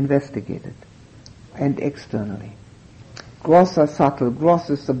 let me investigate it. And externally. Gross or subtle? Gross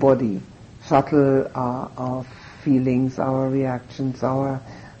is the body. Subtle are our feelings, our reactions, our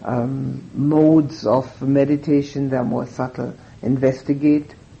modes of meditation. They are more subtle.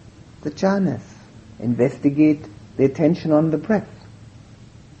 Investigate the jhanas. Investigate the attention on the breath.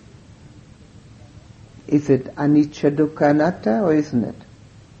 Is it anicca, dukkha, anatta, or isn't it?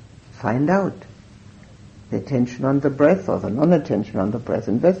 Find out. The attention on the breath or the non-attention on the breath.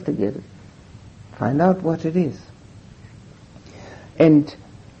 Investigate it. Find out what it is. And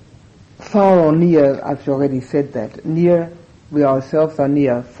far or near, I've already said that. Near, we ourselves are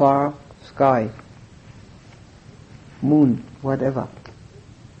near. Far, sky, moon, whatever.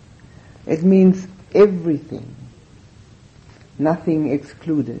 It means everything. Nothing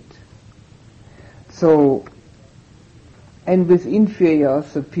excluded. So, and with inferior or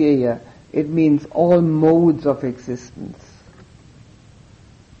superior, it means all modes of existence.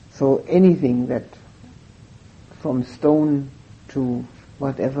 So anything that, from stone to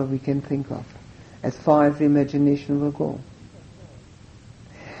whatever we can think of, as far as the imagination will go.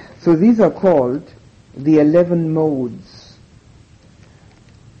 So these are called the 11 modes: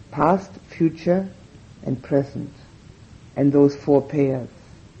 past, future, and present, and those 4 pairs.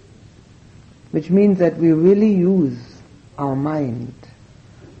 Which means that we really use our mind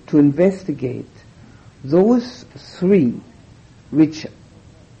to investigate those 3 which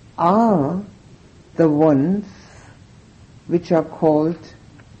are the ones which are called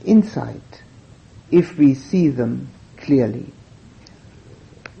insight, if we see them clearly.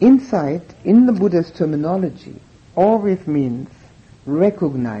 Insight, in the Buddha's terminology, always means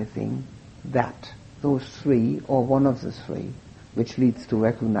recognizing that, those 3, or one of the 3, which leads to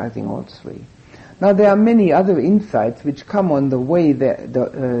recognizing all 3. Now there are many other insights which come on the way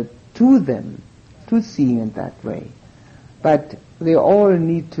to them, to seeing it that way. But they all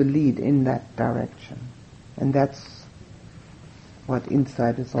need to lead in that direction. And that's what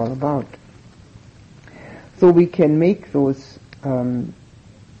insight is all about. So we can make those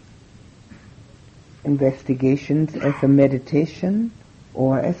investigations as a meditation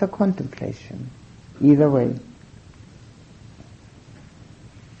or as a contemplation. Either way.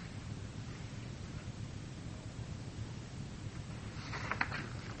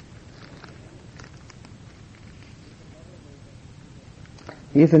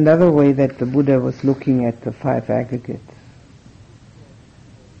 Here's another way that the Buddha was looking at the 5 aggregates.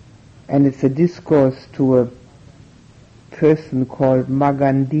 And it's a discourse to a person called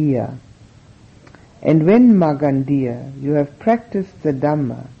Magandiya. And when Magandiya, you have practiced the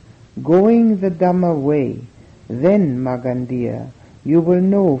Dhamma, going the Dhamma way, then Magandiya, you will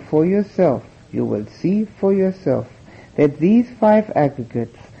know for yourself, you will see for yourself, that these 5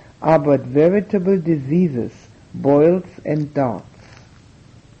 aggregates are but veritable diseases, boils and darts.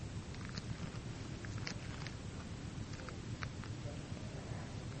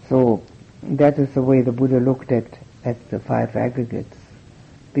 So that is the way the Buddha looked at the 5 aggregates,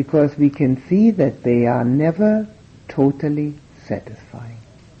 because we can see that they are never totally satisfying.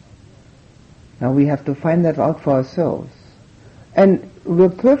 Now we have to find that out for ourselves. And we're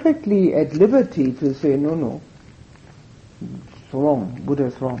perfectly at liberty to say, no, it's wrong,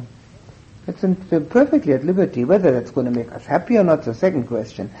 Buddha's wrong. We're perfectly at liberty. Whether that's going to make us happy or not is the second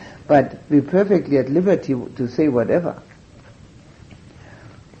question. But we're perfectly at liberty to say whatever.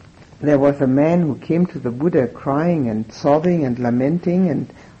 There was a man who came to the Buddha crying and sobbing and lamenting,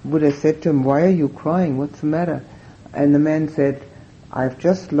 and Buddha said to him, "Why are you crying? What's the matter?" And the man said, "I've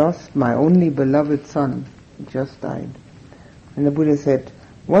just lost my only beloved son. He just died." And the Buddha said,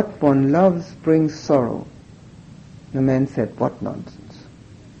 "What one loves brings sorrow." The man said, "What nonsense.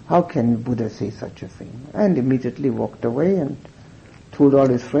 How can Buddha say such a thing?" And immediately walked away and told all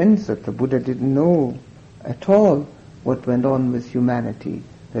his friends that the Buddha didn't know at all what went on with humanity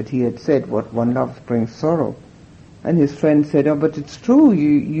that he had said, what one loves brings sorrow. And his friend said, oh, but it's true,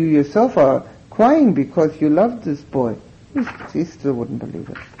 you yourself are crying because you love this boy. He still wouldn't believe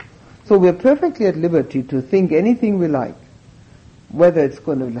it. So we're perfectly at liberty to think anything we like. Whether it's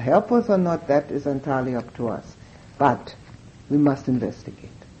going to help us or not, that is entirely up to us. But we must investigate.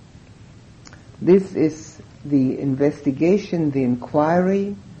 This is the investigation, the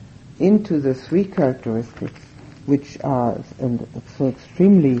inquiry into the three characteristics which are so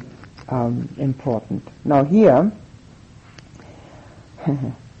extremely important. Now here,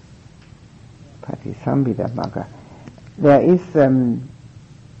 there is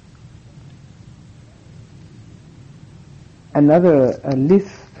another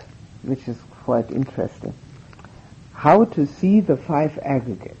list which is quite interesting. How to see the five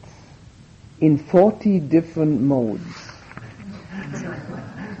aggregates in 40 different modes.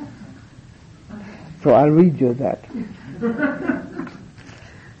 So I'll read you that.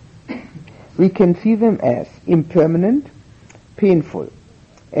 We can see them as impermanent, painful,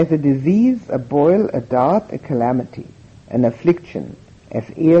 as a disease, a boil, a dart, a calamity, an affliction, as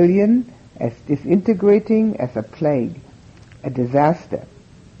alien, as disintegrating, as a plague, a disaster,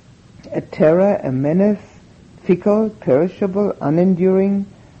 a terror, a menace, fickle, perishable, unenduring,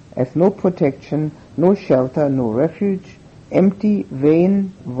 as no protection, no shelter, no refuge, empty,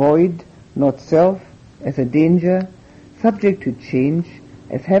 vain, void, not self, as a danger, subject to change,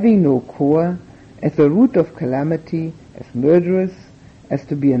 as having no core, as the root of calamity, as murderous, as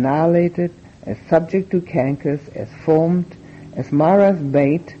to be annihilated, as subject to cankers, as formed, as Mara's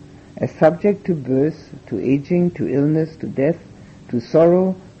bait, as subject to birth, to aging, to illness, to death, to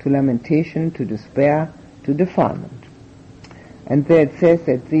sorrow, to lamentation, to despair, to defilement. And there it says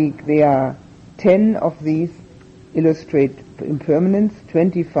that there are 10 of these illustrate impermanence,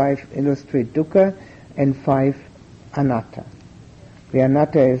 25 illustrate dukkha, and 5 anatta. The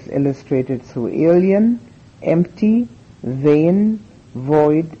anatta is illustrated through alien, empty, vain,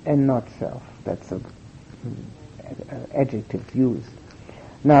 void, and not self. That's an adjective used.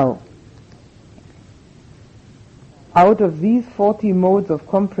 Now, out of these 40 modes of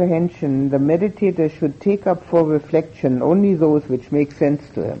comprehension, the meditator should take up for reflection only those which make sense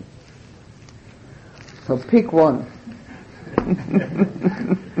to him. So pick one.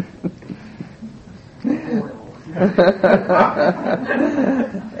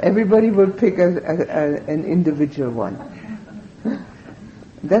 Everybody will pick an individual one.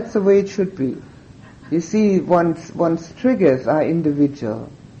 That's the way it should be. You see, one's triggers are individual.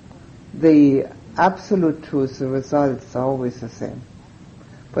 The absolute truth, the results are always the same.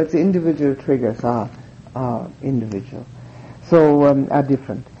 But the individual triggers are individual. So, are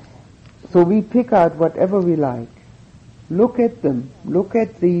different. So we pick out whatever we like. Look at them. Look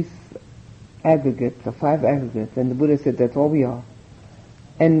at these aggregates, the 5 aggregates, and the Buddha said that's all we are.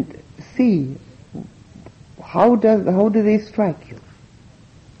 And see, how do they strike you?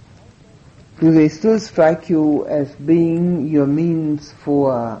 Do they still strike you as being your means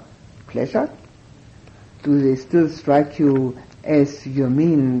for pleasure? Do they still strike you as your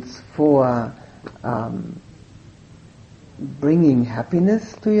means for bringing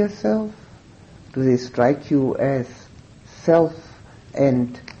happiness to yourself? Do they strike you as self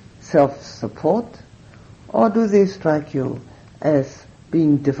and self-support? Or do they strike you as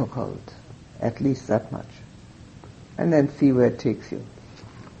being difficult, at least that much? And then see where it takes you.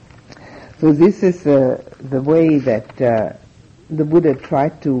 So this is the way that the Buddha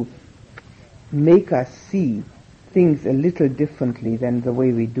tried to make us see things a little differently than the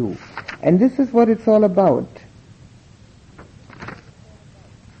way we do. And this is what it's all about.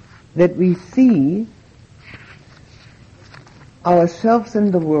 That we see ourselves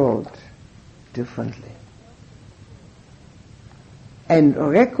in the world differently. And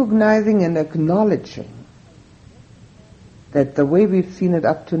recognizing and acknowledging that the way we've seen it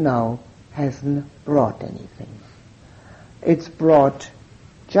up to now hasn't brought anything. It's brought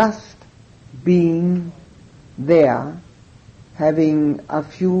just being there, having a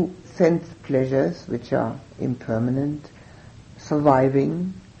few sense pleasures which are impermanent,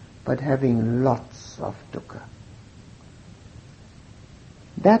 surviving, but having lots of dukkha.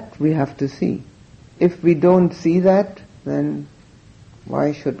 That we have to see. If we don't see that, then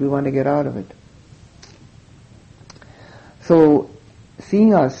why should we want to get out of it? So,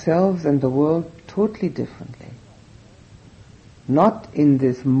 seeing ourselves and the world totally differently. Not in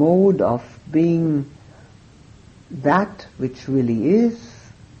this mode of being that which really is,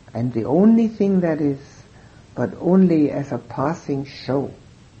 and the only thing that is, but only as a passing show.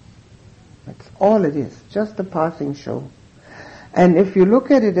 That's all it is, just a passing show. And if you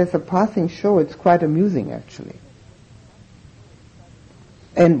look at it as a passing show, it's quite amusing actually.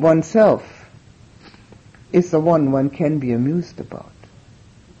 And oneself is the one can be amused about.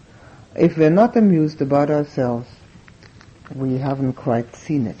 If we're not amused about ourselves, we haven't quite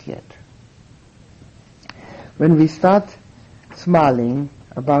seen it yet. When we start smiling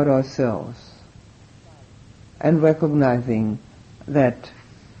about ourselves and recognizing that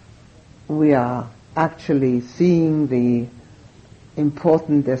we are actually seeing the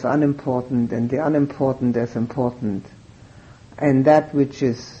important as unimportant and the unimportant as important, and that which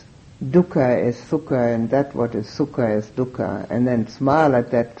is dukkha as sukha and that what is sukha as dukkha, and then smile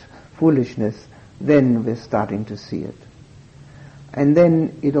at that foolishness, then we're starting to see it. And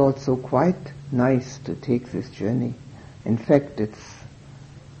then it's also quite nice to take this journey. In fact, it's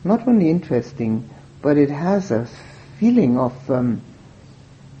not only interesting, but it has a feeling of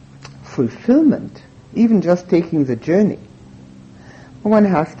fulfillment, even just taking the journey. One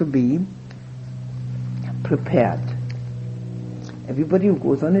has to be prepared. Everybody who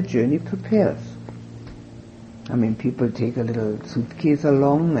goes on a journey prepares. I mean, people take a little suitcase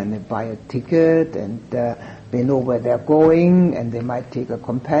along and they buy a ticket and they know where they're going and they might take a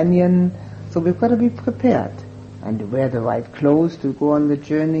companion. So we've got to be prepared and wear the right clothes to go on the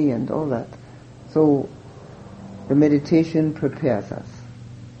journey and all that. So the meditation prepares us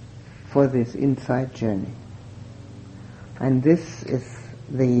for this inside journey. And this is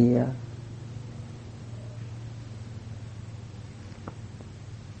the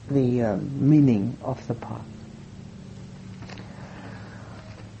meaning of the path.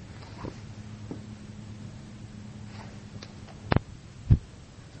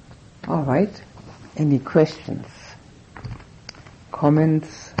 All right. Any questions?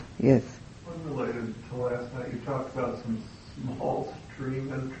 Comments? Yes. Unrelated to last night, you talked about some small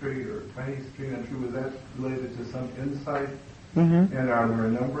stream entry or tiny stream entry. Was that related to some insight? Mm-hmm. And are there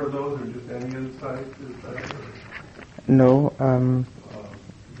a number of those, or just any insight? No. Are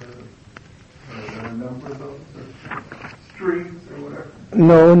there a number of those, or streams, or whatever?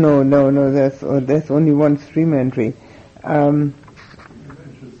 No. There's only one stream entry.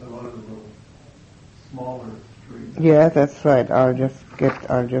 Smaller streams. Yeah, that's right. I'll just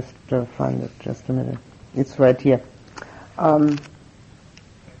find it. Just a minute. It's right here.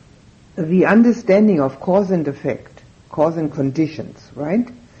 The understanding of cause and effect, cause and conditions, right,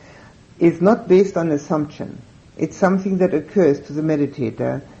 is not based on assumption. It's something that occurs to the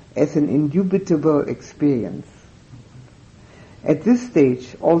meditator as an indubitable experience. At this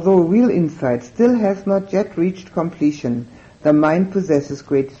stage, although real insight still has not yet reached completion, the mind possesses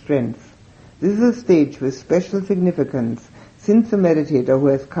great strength. This is a stage with special significance, since the meditator who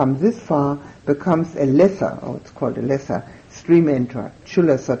has come this far becomes a lesser, or it's called a lesser, stream enterer,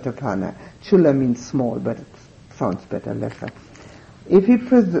 chula satapana. Chula means small, but it sounds better, lesser. If he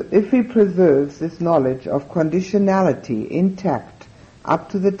preserves this knowledge of conditionality intact up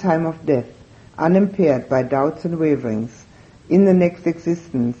to the time of death, unimpaired by doubts and waverings, in the next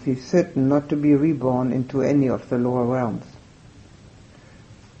existence he is certain not to be reborn into any of the lower realms,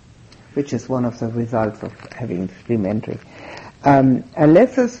 which is one of the results of having stream entry. A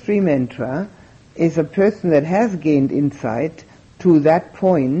lesser stream enterer is a person that has gained insight to that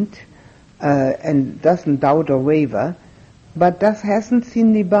point and doesn't doubt or waver, but hasn't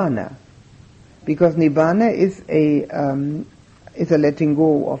seen Nibbana, because Nibbana is a letting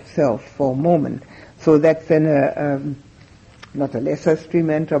go of self for a moment. So that's then not a lesser stream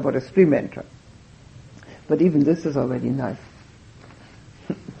enterer, but a stream enterer. But even this is already nice.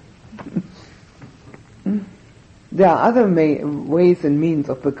 There are other ways and means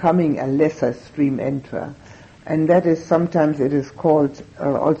of becoming a lesser stream enterer, and that is sometimes it is called,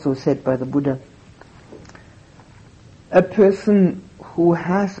 also said by the Buddha, a person who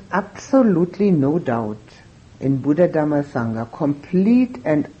has absolutely no doubt in Buddha, Dhamma, Sangha, complete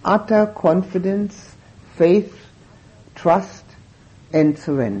and utter confidence, faith, trust, and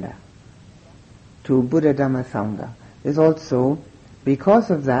surrender to Buddha, Dhamma, Sangha. Is also, because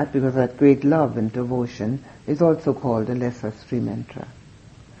of that great love and devotion, is also called a lesser stream enterer.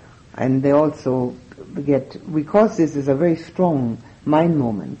 And they also get, because this is a very strong mind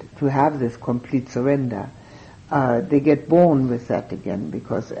moment to have this complete surrender, they get born with that again,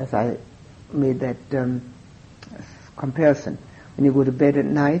 because as I made that comparison, when you go to bed at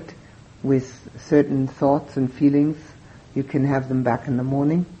night with certain thoughts and feelings, you can have them back in the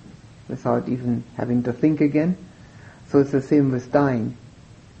morning without even having to think again. So it's the same with dying.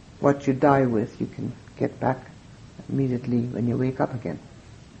 What you die with, you can get back immediately when you wake up again.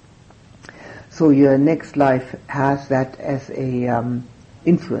 So your next life has that as a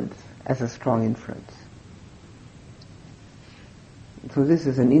influence, as a strong influence. So this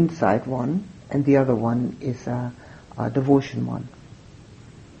is an insight one, and the other one is a devotion one.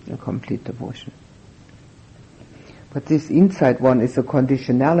 a complete devotion. But this inside one is a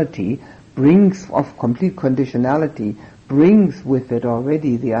conditionality, complete conditionality, brings with it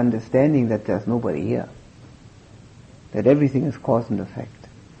already the understanding that there's nobody here, that everything is cause and effect.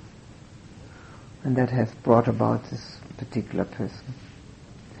 And that has brought about this particular person.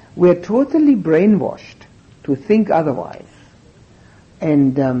 We're totally brainwashed to think otherwise.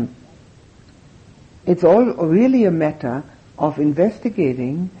 And it's all really a matter of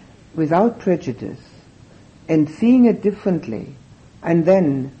investigating without prejudice and seeing it differently, and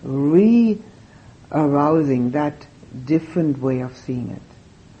then re-arousing that different way of seeing it,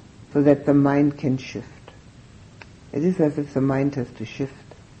 so that the mind can shift. It is as if the mind has to shift.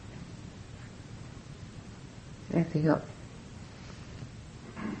 Anything else?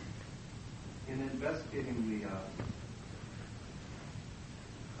 In investigating the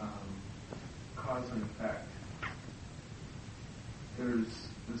cause and effect, there's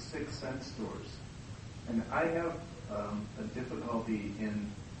the 6 sense doors. And I have a difficulty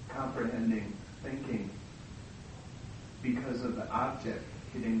in comprehending thinking because of the object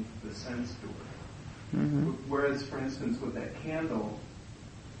hitting the sense door. Mm-hmm. Whereas, for instance, with that candle,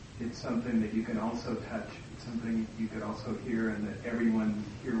 it's something that you can also touch, it's something you could also hear, and that everyone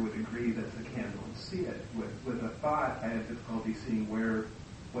here would agree that's a candle and see it. With a thought, I have difficulty seeing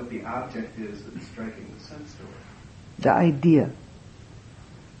what the object is that's striking the sense door. The idea.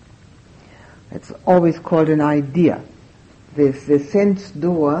 It's always called an idea. The sense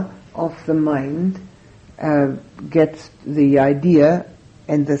door of the mind gets the idea,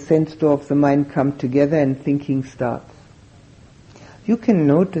 and the sense door of the mind come together and thinking starts. You can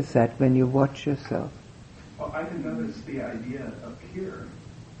notice that when you watch yourself. Well, I can notice the idea appear,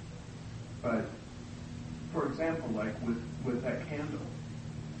 but for example, like with that candle,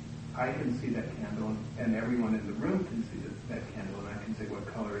 I can see that candle, and everyone in the room can see that candle, and I can say, what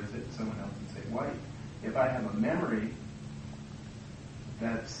color is it? Someone else can say white. If I have a memory,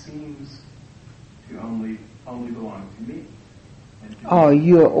 that seems to only belong to me. And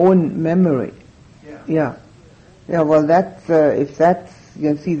your own memory. Yeah. Yeah, well, that's, if that's,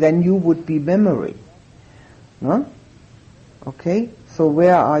 you see, then you would be memory. No? Okay? So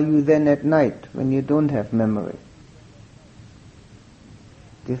where are you then at night when you don't have memory?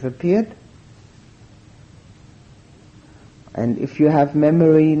 Disappeared? And if you have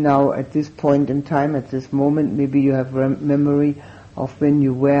memory now at this point in time, at this moment, maybe you have memory of when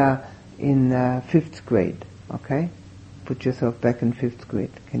you were in 5th grade. Okay? Put yourself back in 5th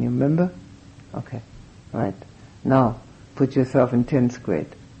grade. Can you remember? Okay. Right. Now, put yourself in 10th grade.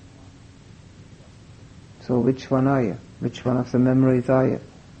 So which one are you? Which one of the memories are you?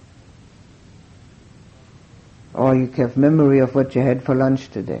 Or you have memory of what you had for lunch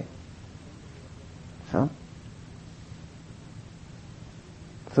today. So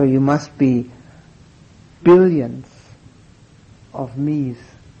you must be billions of me's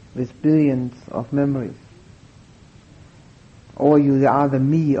with billions of memories. Or you are the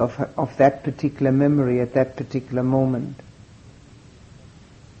me of that particular memory at that particular moment.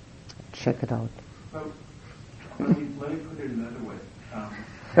 Check it out. Well, let me put it another way.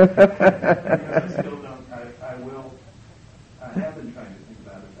 I still don't. I have been trying to think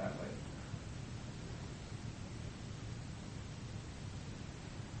about it that way.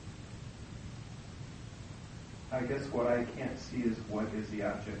 I guess what I can't see is what is the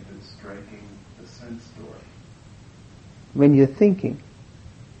object that's striking the sense door. When you're thinking,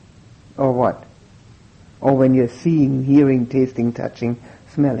 or what? Or when you're seeing, hearing, tasting, touching,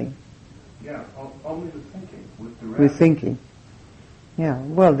 smelling. Yeah, only with thinking. With the rest. With thinking. Yeah,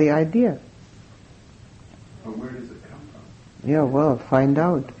 well, the idea. But where does it come from? Yeah, well, find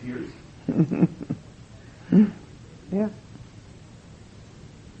out. Appears. Yeah.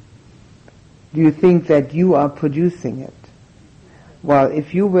 Do you think that you are producing it? Well,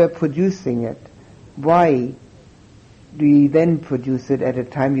 if you were producing it, why do you then produce it at a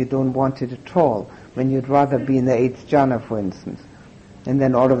time you don't want it at all, when you'd rather be in the 8th jhana, for instance? And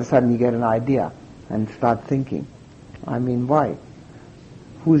then all of a sudden you get an idea and start thinking. I mean, why?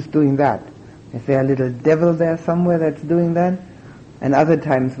 Who's doing that? Is there a little devil there somewhere that's doing that? And other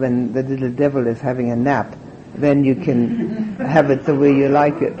times when the little devil is having a nap, then you can have it the way you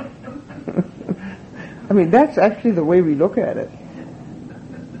like it. I mean, that's actually the way we look at it.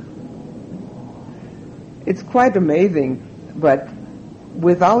 It's quite amazing, but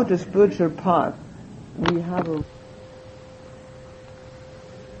without a spiritual path, we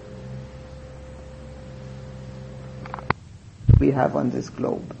have on this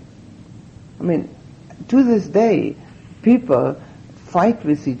globe. I mean, to this day, people fight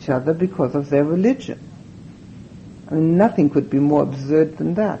with each other because of their religion. I mean, nothing could be more absurd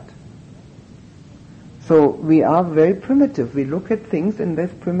than that. So we are very primitive. We look at things in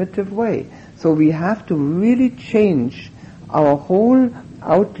this primitive way. So we have to really change our whole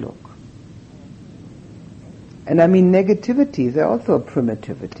outlook. And I mean, negativities are also a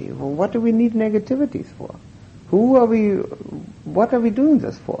primitivity. Well, what do we need negativities for? What are we doing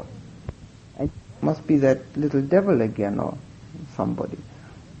this for? It must be that little devil again, or somebody.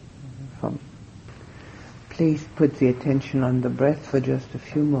 Please put the attention on the breath for just a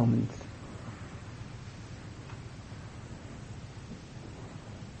few moments.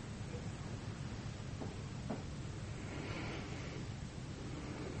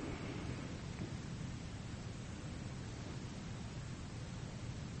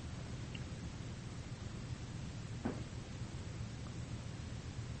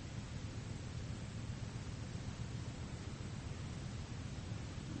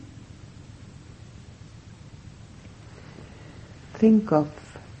 Think of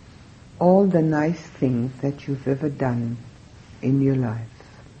all the nice things that you've ever done in your life,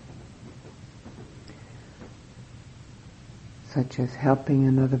 such as helping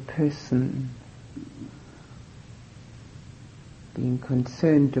another person, being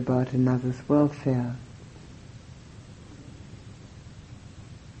concerned about another's welfare,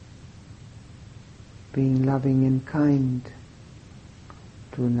 being loving and kind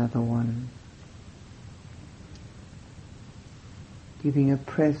to another one, giving a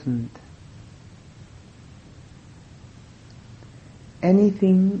present,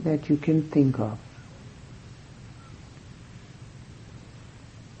 anything that you can think of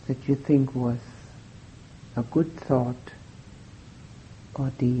that you think was a good thought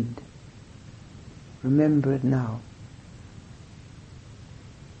or deed. Remember it now.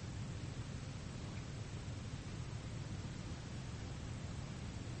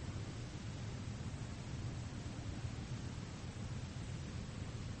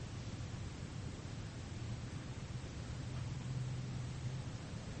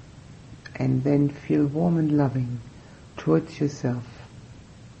 And then feel warm and loving towards yourself,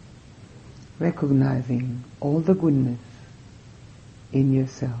 recognizing all the goodness in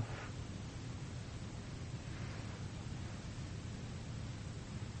yourself.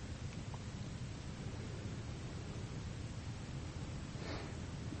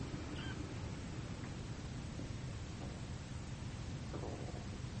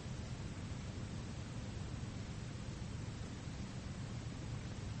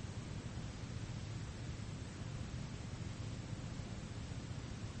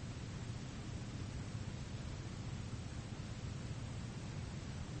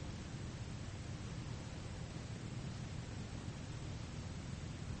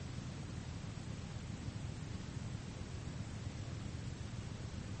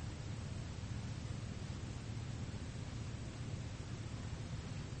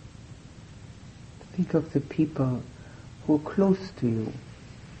 Think of the people who are close to you.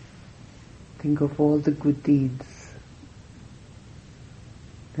 Think of all the good deeds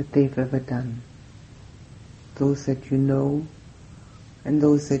that they've ever done. Those that you know and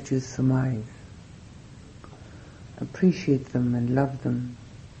those that you surmise. Appreciate them and love them.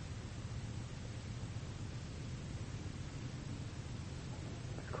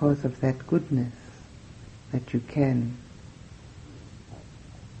 Because of that goodness that you can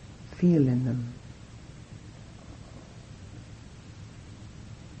feel in them.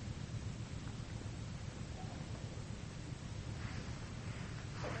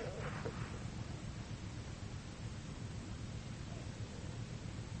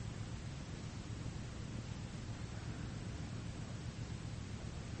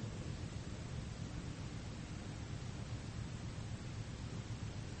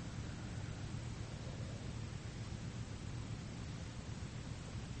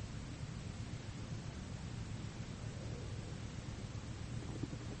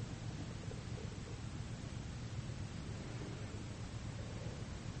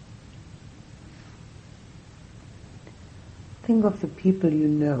 Think of the people you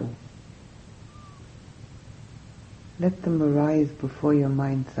know. Let them arise before your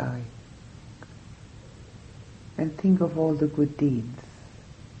mind's eye. And think of all the good deeds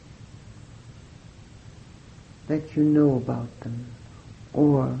that you know about them,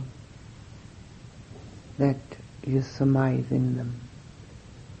 or that you surmise in them.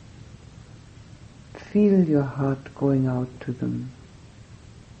 Feel your heart going out to them.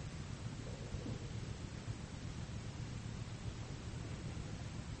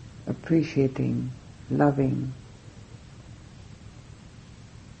 Appreciating, loving,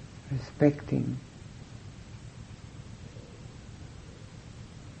 respecting.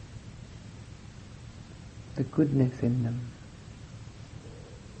 the goodness in them.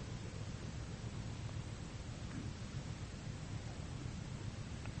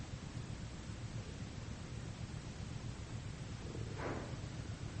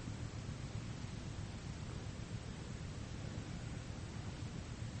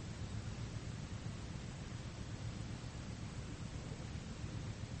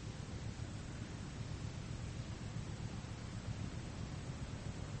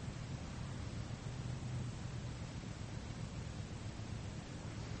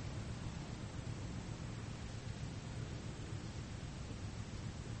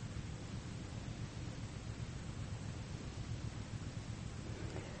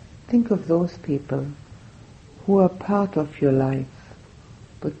 Think of those people who are part of your life,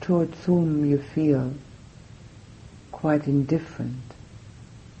 but towards whom you feel quite indifferent.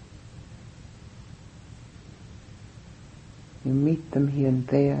 You meet them here and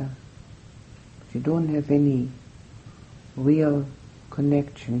there, but you don't have any real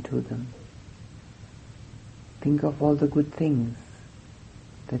connection to them. Think of all the good things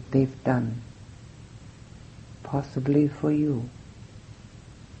that they've done, possibly for you.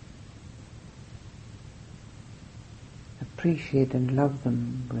 Appreciate and love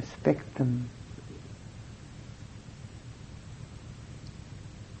them, respect them.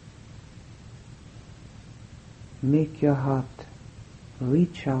 Make your heart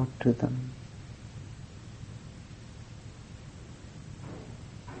reach out to them.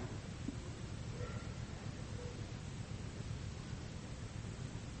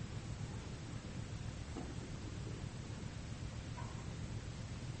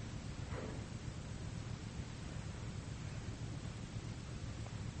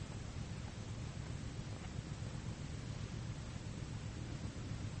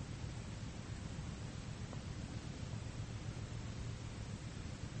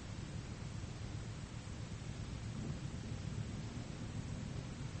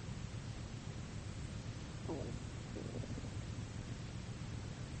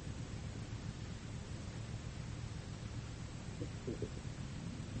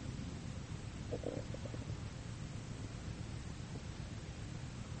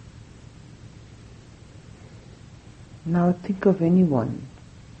 Now think of anyone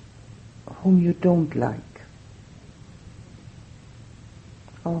whom you don't like,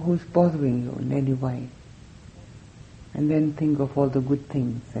 or who's bothering you in any way, and then think of all the good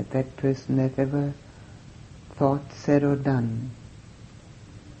things that that person has ever thought, said or done,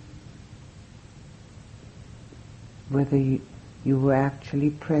 whether you were actually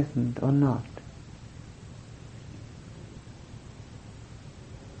present or not.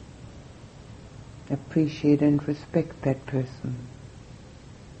 Appreciate and respect that person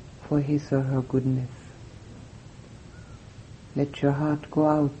for his or her goodness. Let your heart go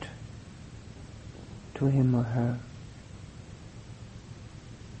out to him or her.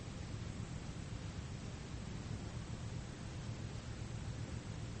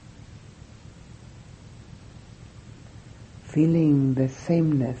 Feeling the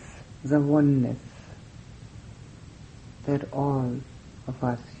sameness, the oneness that all of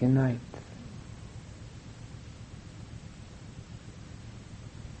us unite.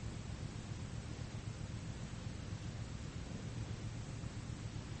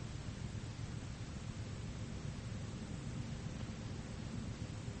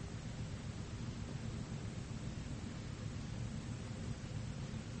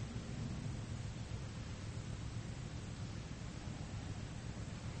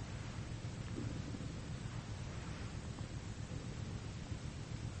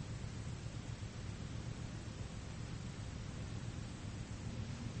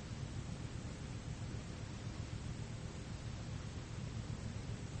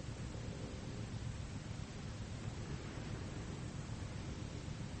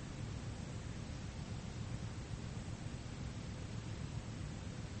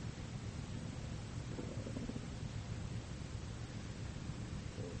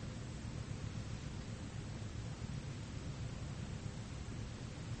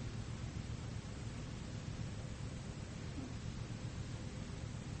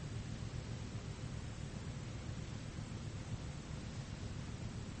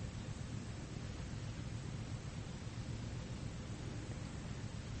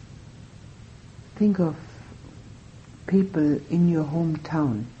 Think of people in your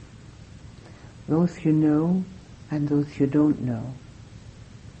hometown, those you know and those you don't know.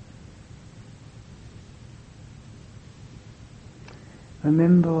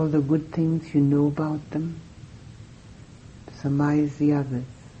 Remember all the good things you know about them. Surmise the others.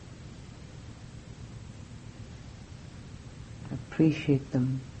 Appreciate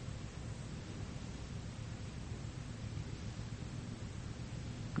them.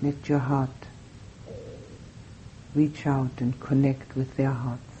 Let your heart reach out and connect with their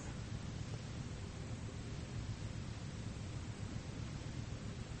hearts.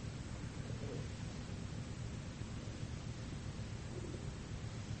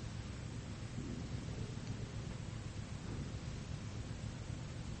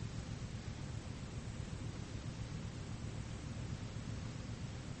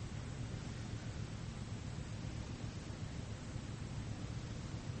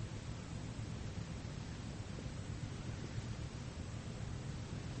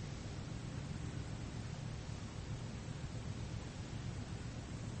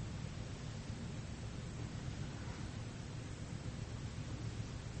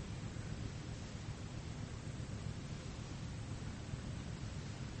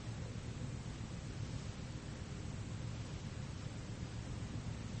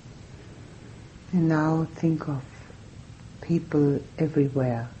 And now think of people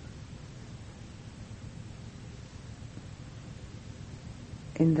everywhere,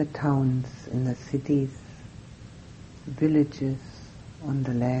 in the towns, in the cities, villages, on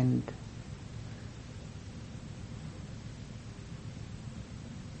the land.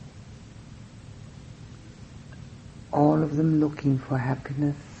 All of them looking for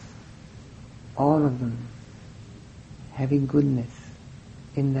happiness, all of them having goodness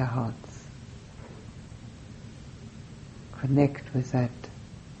in their hearts. Connect with that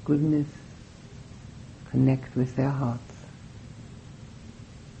goodness, connect with their hearts.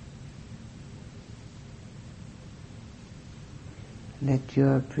 Let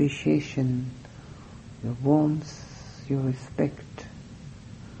your appreciation, your warmth, your respect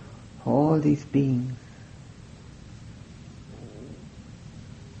for all these beings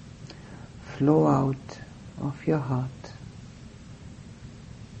flow out of your heart.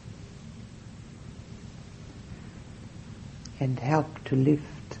 And help to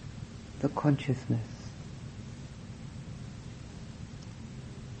lift the consciousness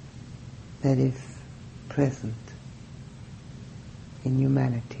that is present in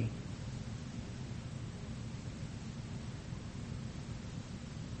humanity.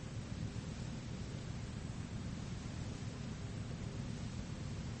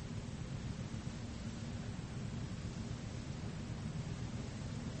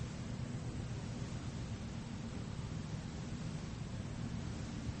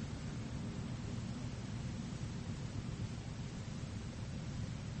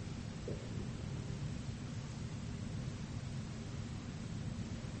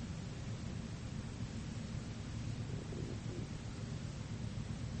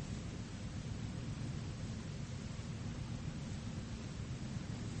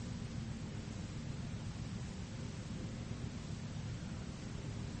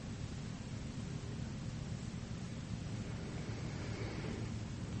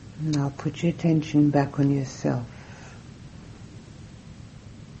 Now put your attention back on yourself.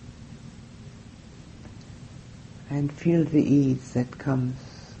 And feel the ease that comes.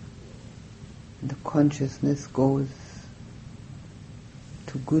 The consciousness goes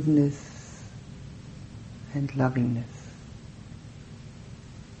to goodness and lovingness.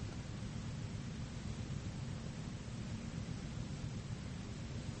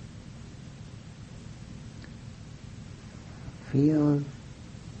 Feel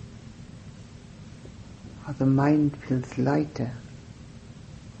how the mind feels lighter,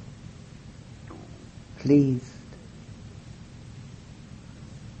 pleased,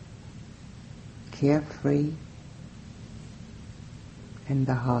 carefree, and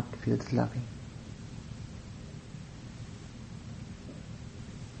the heart feels loving.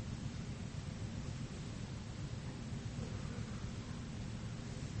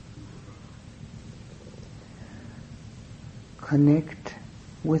 Connect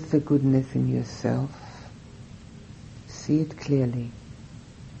with the goodness in yourself. See it clearly.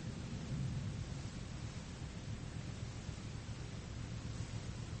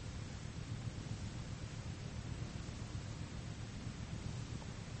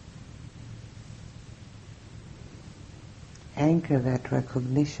 Anchor that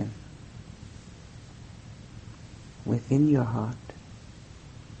recognition within your heart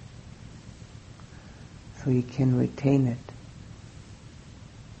so you can retain it.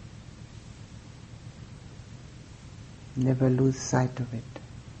 Never lose sight of it.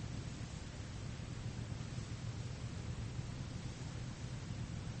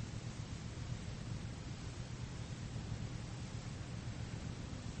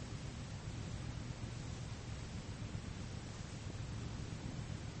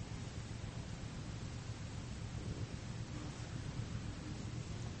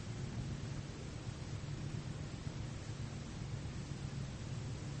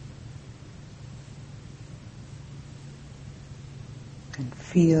 and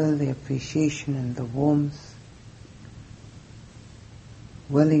feel the appreciation and the warmth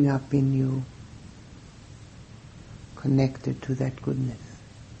welling up in you, connected to that goodness.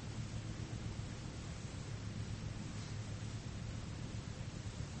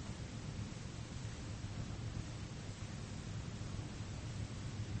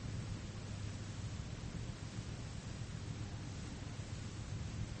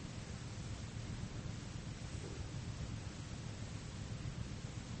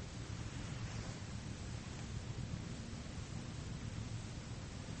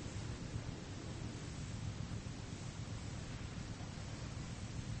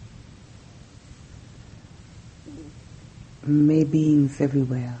 May beings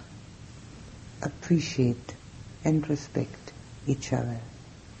everywhere appreciate and respect each other.